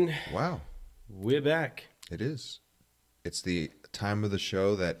 And wow, we're back. it is. It's the time of the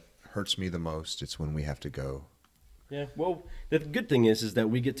show that hurts me the most. It's when we have to go. Yeah, well, the good thing is that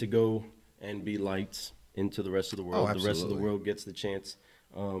we get to go and be lights into the rest of the world. The rest of the absolutely. world gets the chance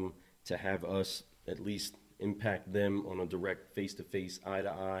to have us at least impact them on a direct, face-to-face,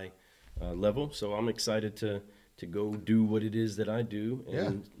 eye-to-eye level. So I'm excited to go do what it is that I do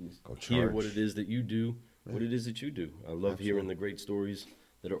and Go hear what charge. it is that you do, what it is that you do. I love hearing the great stories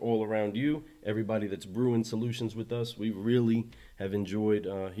that are all around you. Everybody that's brewing solutions with us, we really have enjoyed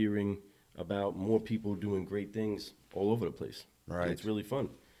hearing about more people doing great things all over the place. Right. It's really fun.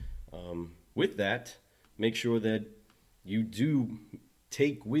 With that, make sure that you do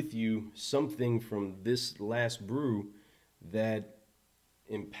take with you something from this last brew that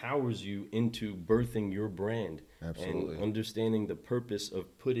empowers you into birthing your brand. Absolutely. And understanding the purpose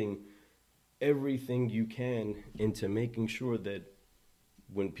of putting everything you can into making sure that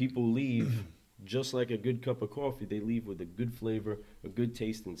when people leave, just like a good cup of coffee, they leave with a good flavor, a good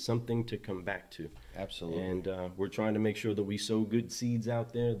taste, and something to come back to. Absolutely. And we're trying to make sure that we sow good seeds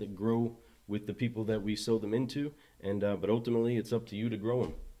out there that grow with the people that we sow them into. And but ultimately, it's up to you to grow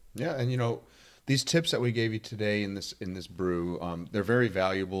them. Yeah, and these tips that we gave you today in this brew, they're very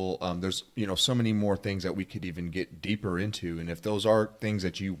valuable. There's so many more things that we could even get deeper into, and if those are things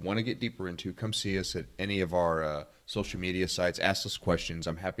that you want to get deeper into, come see us at any of our social media sites. Ask us questions.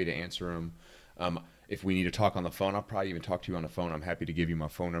 I'm happy to answer them. If we need to talk on the phone, I'll probably even talk to you on the phone. I'm happy to give you my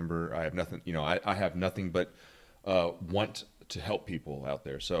phone number. I have nothing, I have nothing but want to help people out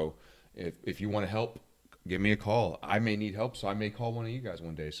there. So if you want to help, give me a call. I may need help, so I may call one of you guys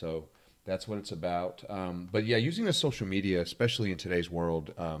one day. So that's what it's about. But yeah, using the social media, especially in today's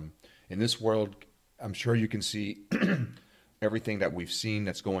world, in this world, I'm sure you can see everything that we've seen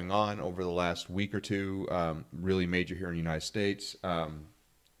that's going on over the last week or two, really major here in the United States.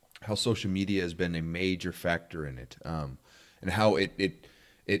 How social media has been a major factor in it, and how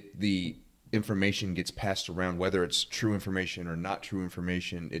the information gets passed around, whether it's true information or not true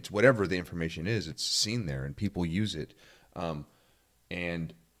information. It's whatever the information is, it's seen there and people use it,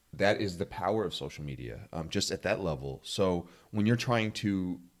 and that is the power of social media, just at that level. So when you're trying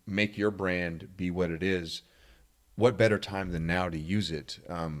to make your brand be what it is, what better time than now to use it?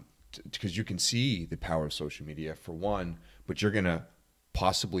 Because you can see the power of social media for one, but you're gonna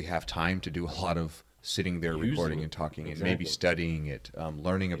possibly have time to do a lot of sitting there Using recording it. and talking and Exactly. maybe studying it,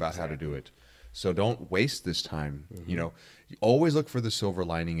 learning about how to do it. So don't waste this time. You always look for the silver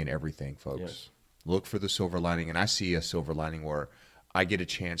lining in everything, folks. Yes. Look for the silver lining, and I see a silver lining where I get a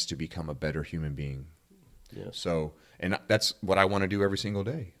chance to become a better human being. Yes. So, and that's what I want to do every single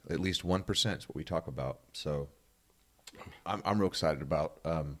day. At least 1% is what we talk about. So I'm real excited about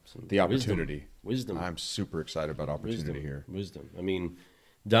the opportunity. Wisdom. I'm super excited about opportunity here. Wisdom. I mean,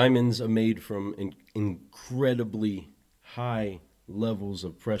 diamonds are made from incredibly high levels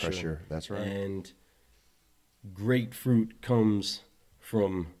of pressure. That's right. And great fruit comes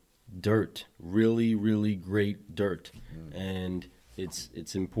from dirt, really, really great dirt. And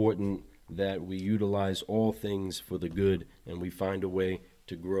it's important that we utilize all things for the good and we find a way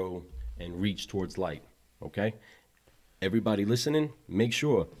to grow and reach towards light. Okay? Everybody listening, make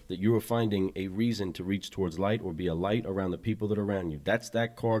sure that you are finding a reason to reach towards light or be a light around the people that are around you. That's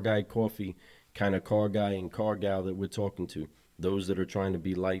that car guy coffee kind of car guy and car gal that we're talking to. Those that are trying to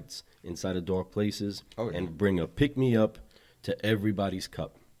be lights inside of dark places and bring a pick-me-up to everybody's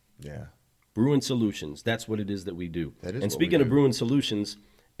cup. Yeah. Brewing Solutions, that's what it is that we do. That is and what speaking we of do. Brewing Solutions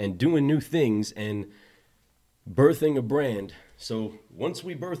and doing new things and birthing a brand. So once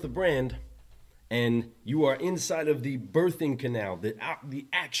we birth a brand and you are inside of the birthing canal, the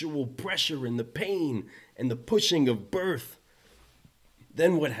actual pressure and the pain and the pushing of birth,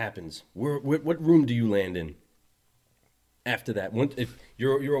 then what happens? What room do you land in? After that, if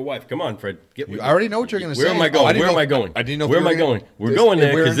you're a wife, come on, Fred. I already know what you're going to say. Where am I going? Where am I going? I didn't know. Where am I going? We're going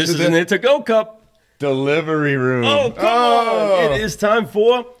there because this is an It to Go cup. Delivery room. Oh, come on! It is time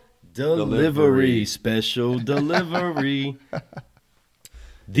for delivery. Special delivery.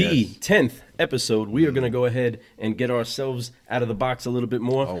 The 10th episode. We are going to go ahead and get ourselves out of the box a little bit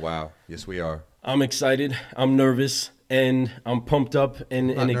more. Oh wow! Yes, we are. I'm excited. I'm nervous, and I'm pumped up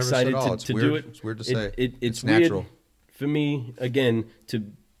and Not nervous excited at all. to It's do weird. it. It's weird to say. It's It's weird natural. for me again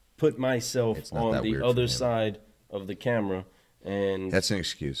to put myself It's not on that the weird for other him. side of the camera, and That's an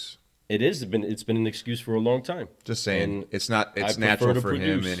excuse. it's been an excuse for a long time. Just saying, And it's not. I It's prefer natural to for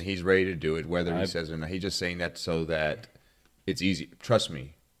him, produce. and he's ready to do it, whether he I- says it or not. He's just saying that so that it's easy. Trust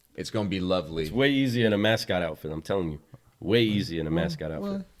me, it's going to be lovely. It's way easier in a mascot outfit. I'm telling you, way easier in a mascot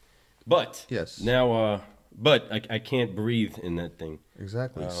outfit. But Yes. now, but I can't breathe in that thing.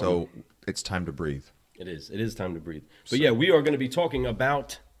 Exactly. So it's time to breathe. It is time to breathe. But yeah, we are going to be talking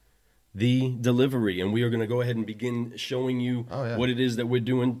about the delivery, and we are going to go ahead and begin showing you Oh, yeah. what it is that we're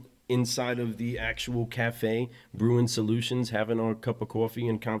doing inside of the actual cafe, Brewing Solutions, having our cup of coffee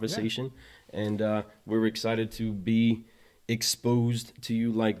and conversation. And we're excited to be exposed to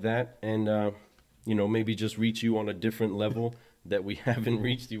you like that, and maybe just reach you on a different level that we haven't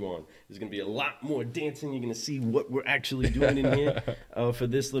reached you on. There's going to be a lot more dancing. You're going to see what we're actually doing in here for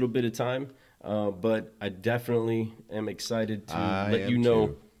this little bit of time. But I definitely am excited to I let am you know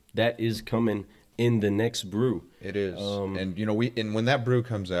too. that is coming in the next brew. It is, and when that brew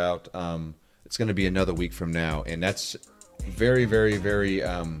comes out, it's going to be another week from now, and that's very, very, very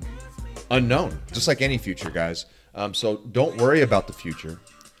unknown. Just like any future, guys. So don't worry about the future.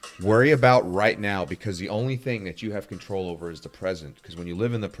 Worry about right now, because the only thing that you have control over is the present. Because when you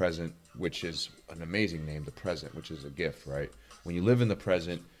live in the present, which is an amazing name, the present, which is a gift, right? When you live in the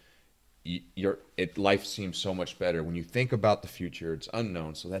present, life seems so much better. When you think about the future, it's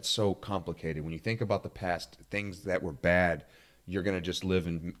unknown, so that's so complicated. When you think about the past, things that were bad, you're gonna just live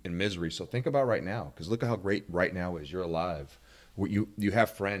in misery. So think about right now, because look at how great right now is. You're alive. You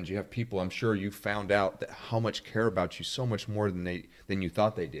have friends, you have people. I'm sure you found out that how much care about you so much more than you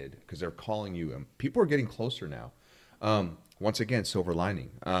thought they did, because they're calling you. And people are getting closer now. Once again, silver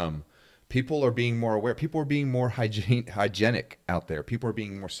lining. People are being more aware. People are being more hygienic out there. People are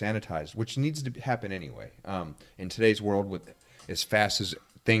being more sanitized, which needs to happen anyway. In today's world, with as fast as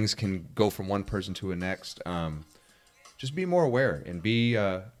things can go from one person to the next, just be more aware and be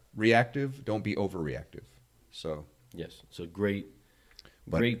reactive. Don't be overreactive. So Yes. So great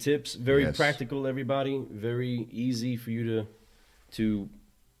But- tips. Very yes. practical, everybody. Very easy for you to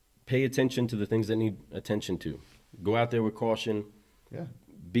pay attention to the things that need attention to. Go out there with caution. yeah,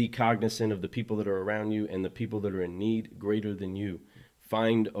 Be cognizant of the people that are around you and the people that are in need greater than you.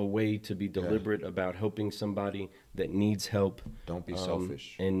 Find a way to be deliberate about helping somebody that needs help. don't be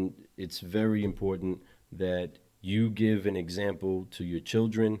selfish. And it's very important that you give an example to your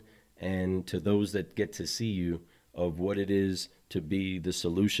children and to those that get to see you of what it is to be the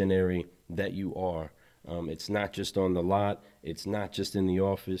solutionary that you are. It's not just on the lot. It's not just in the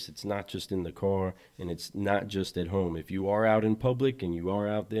office. It's not just in the car. And it's not just at home. If you are out in public and you are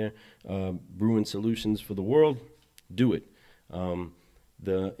out there brewing solutions for the world, do it.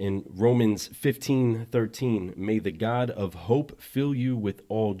 In Romans 15:13, may the God of hope fill you with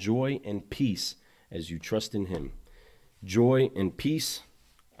all joy and peace as you trust in him. Joy and peace,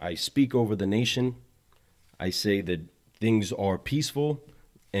 I speak over the nation. I say that things are peaceful,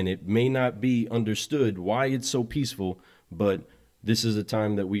 and it may not be understood why it's so peaceful, but this is a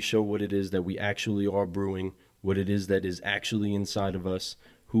time that we show what it is that we actually are brewing, what it is that is actually inside of us,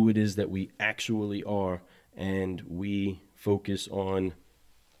 who it is that we actually are, and we focus on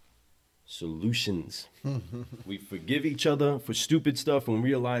solutions. We forgive each other for stupid stuff and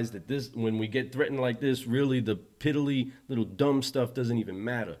realize that when we get threatened like this, really the piddly little dumb stuff doesn't even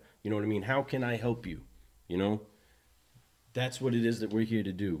matter. You know what I mean? How can I help you? That's what it is that we're here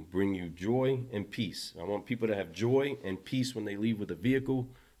to do. Bring you joy and peace. I want people to have joy and peace when they leave with a vehicle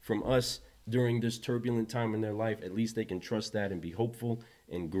from us during this turbulent time in their life. At least they can trust that and be hopeful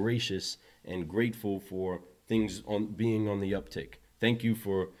and gracious and grateful for things being on the uptick. Thank you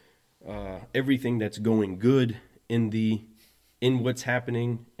for everything that's going good in what's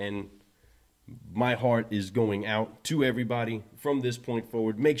happening, and my heart is going out to everybody from this point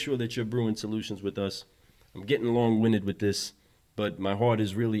forward. Make sure that you're brewing solutions with us. I'm getting long-winded with this, but my heart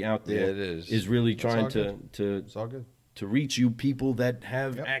is really out there. Yeah, it is. Is really That's trying all to it's all good. to reach you people that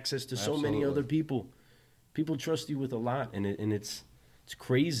have Yep, access to so many absolutely. other people. People trust you with a lot, and it's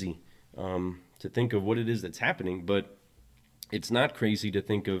crazy to think of what it is that's happening, but it's not crazy to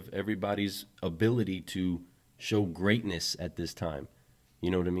think of everybody's ability to show greatness at this time. You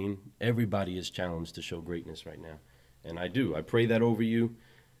know what I mean? Everybody is challenged to show greatness right now, and I do. I pray that over you,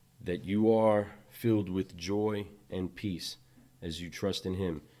 that you are filled with joy and peace as you trust in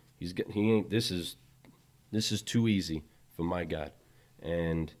him. This is too easy for my God.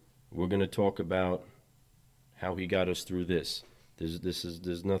 And we're going to talk about how he got us through this.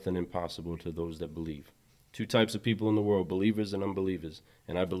 There's nothing impossible to those that believe. Two types of people in the world, believers and unbelievers.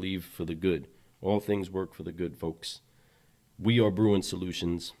 And I believe for the good. All things work for the good, folks. We are brewing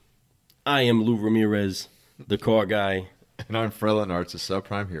solutions. I am Lou Ramirez, the car guy. And I'm Frelin Arts, a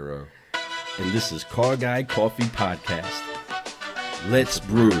subprime hero. And this is Car Guy Coffee Podcast. Let's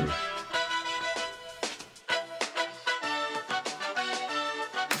brew.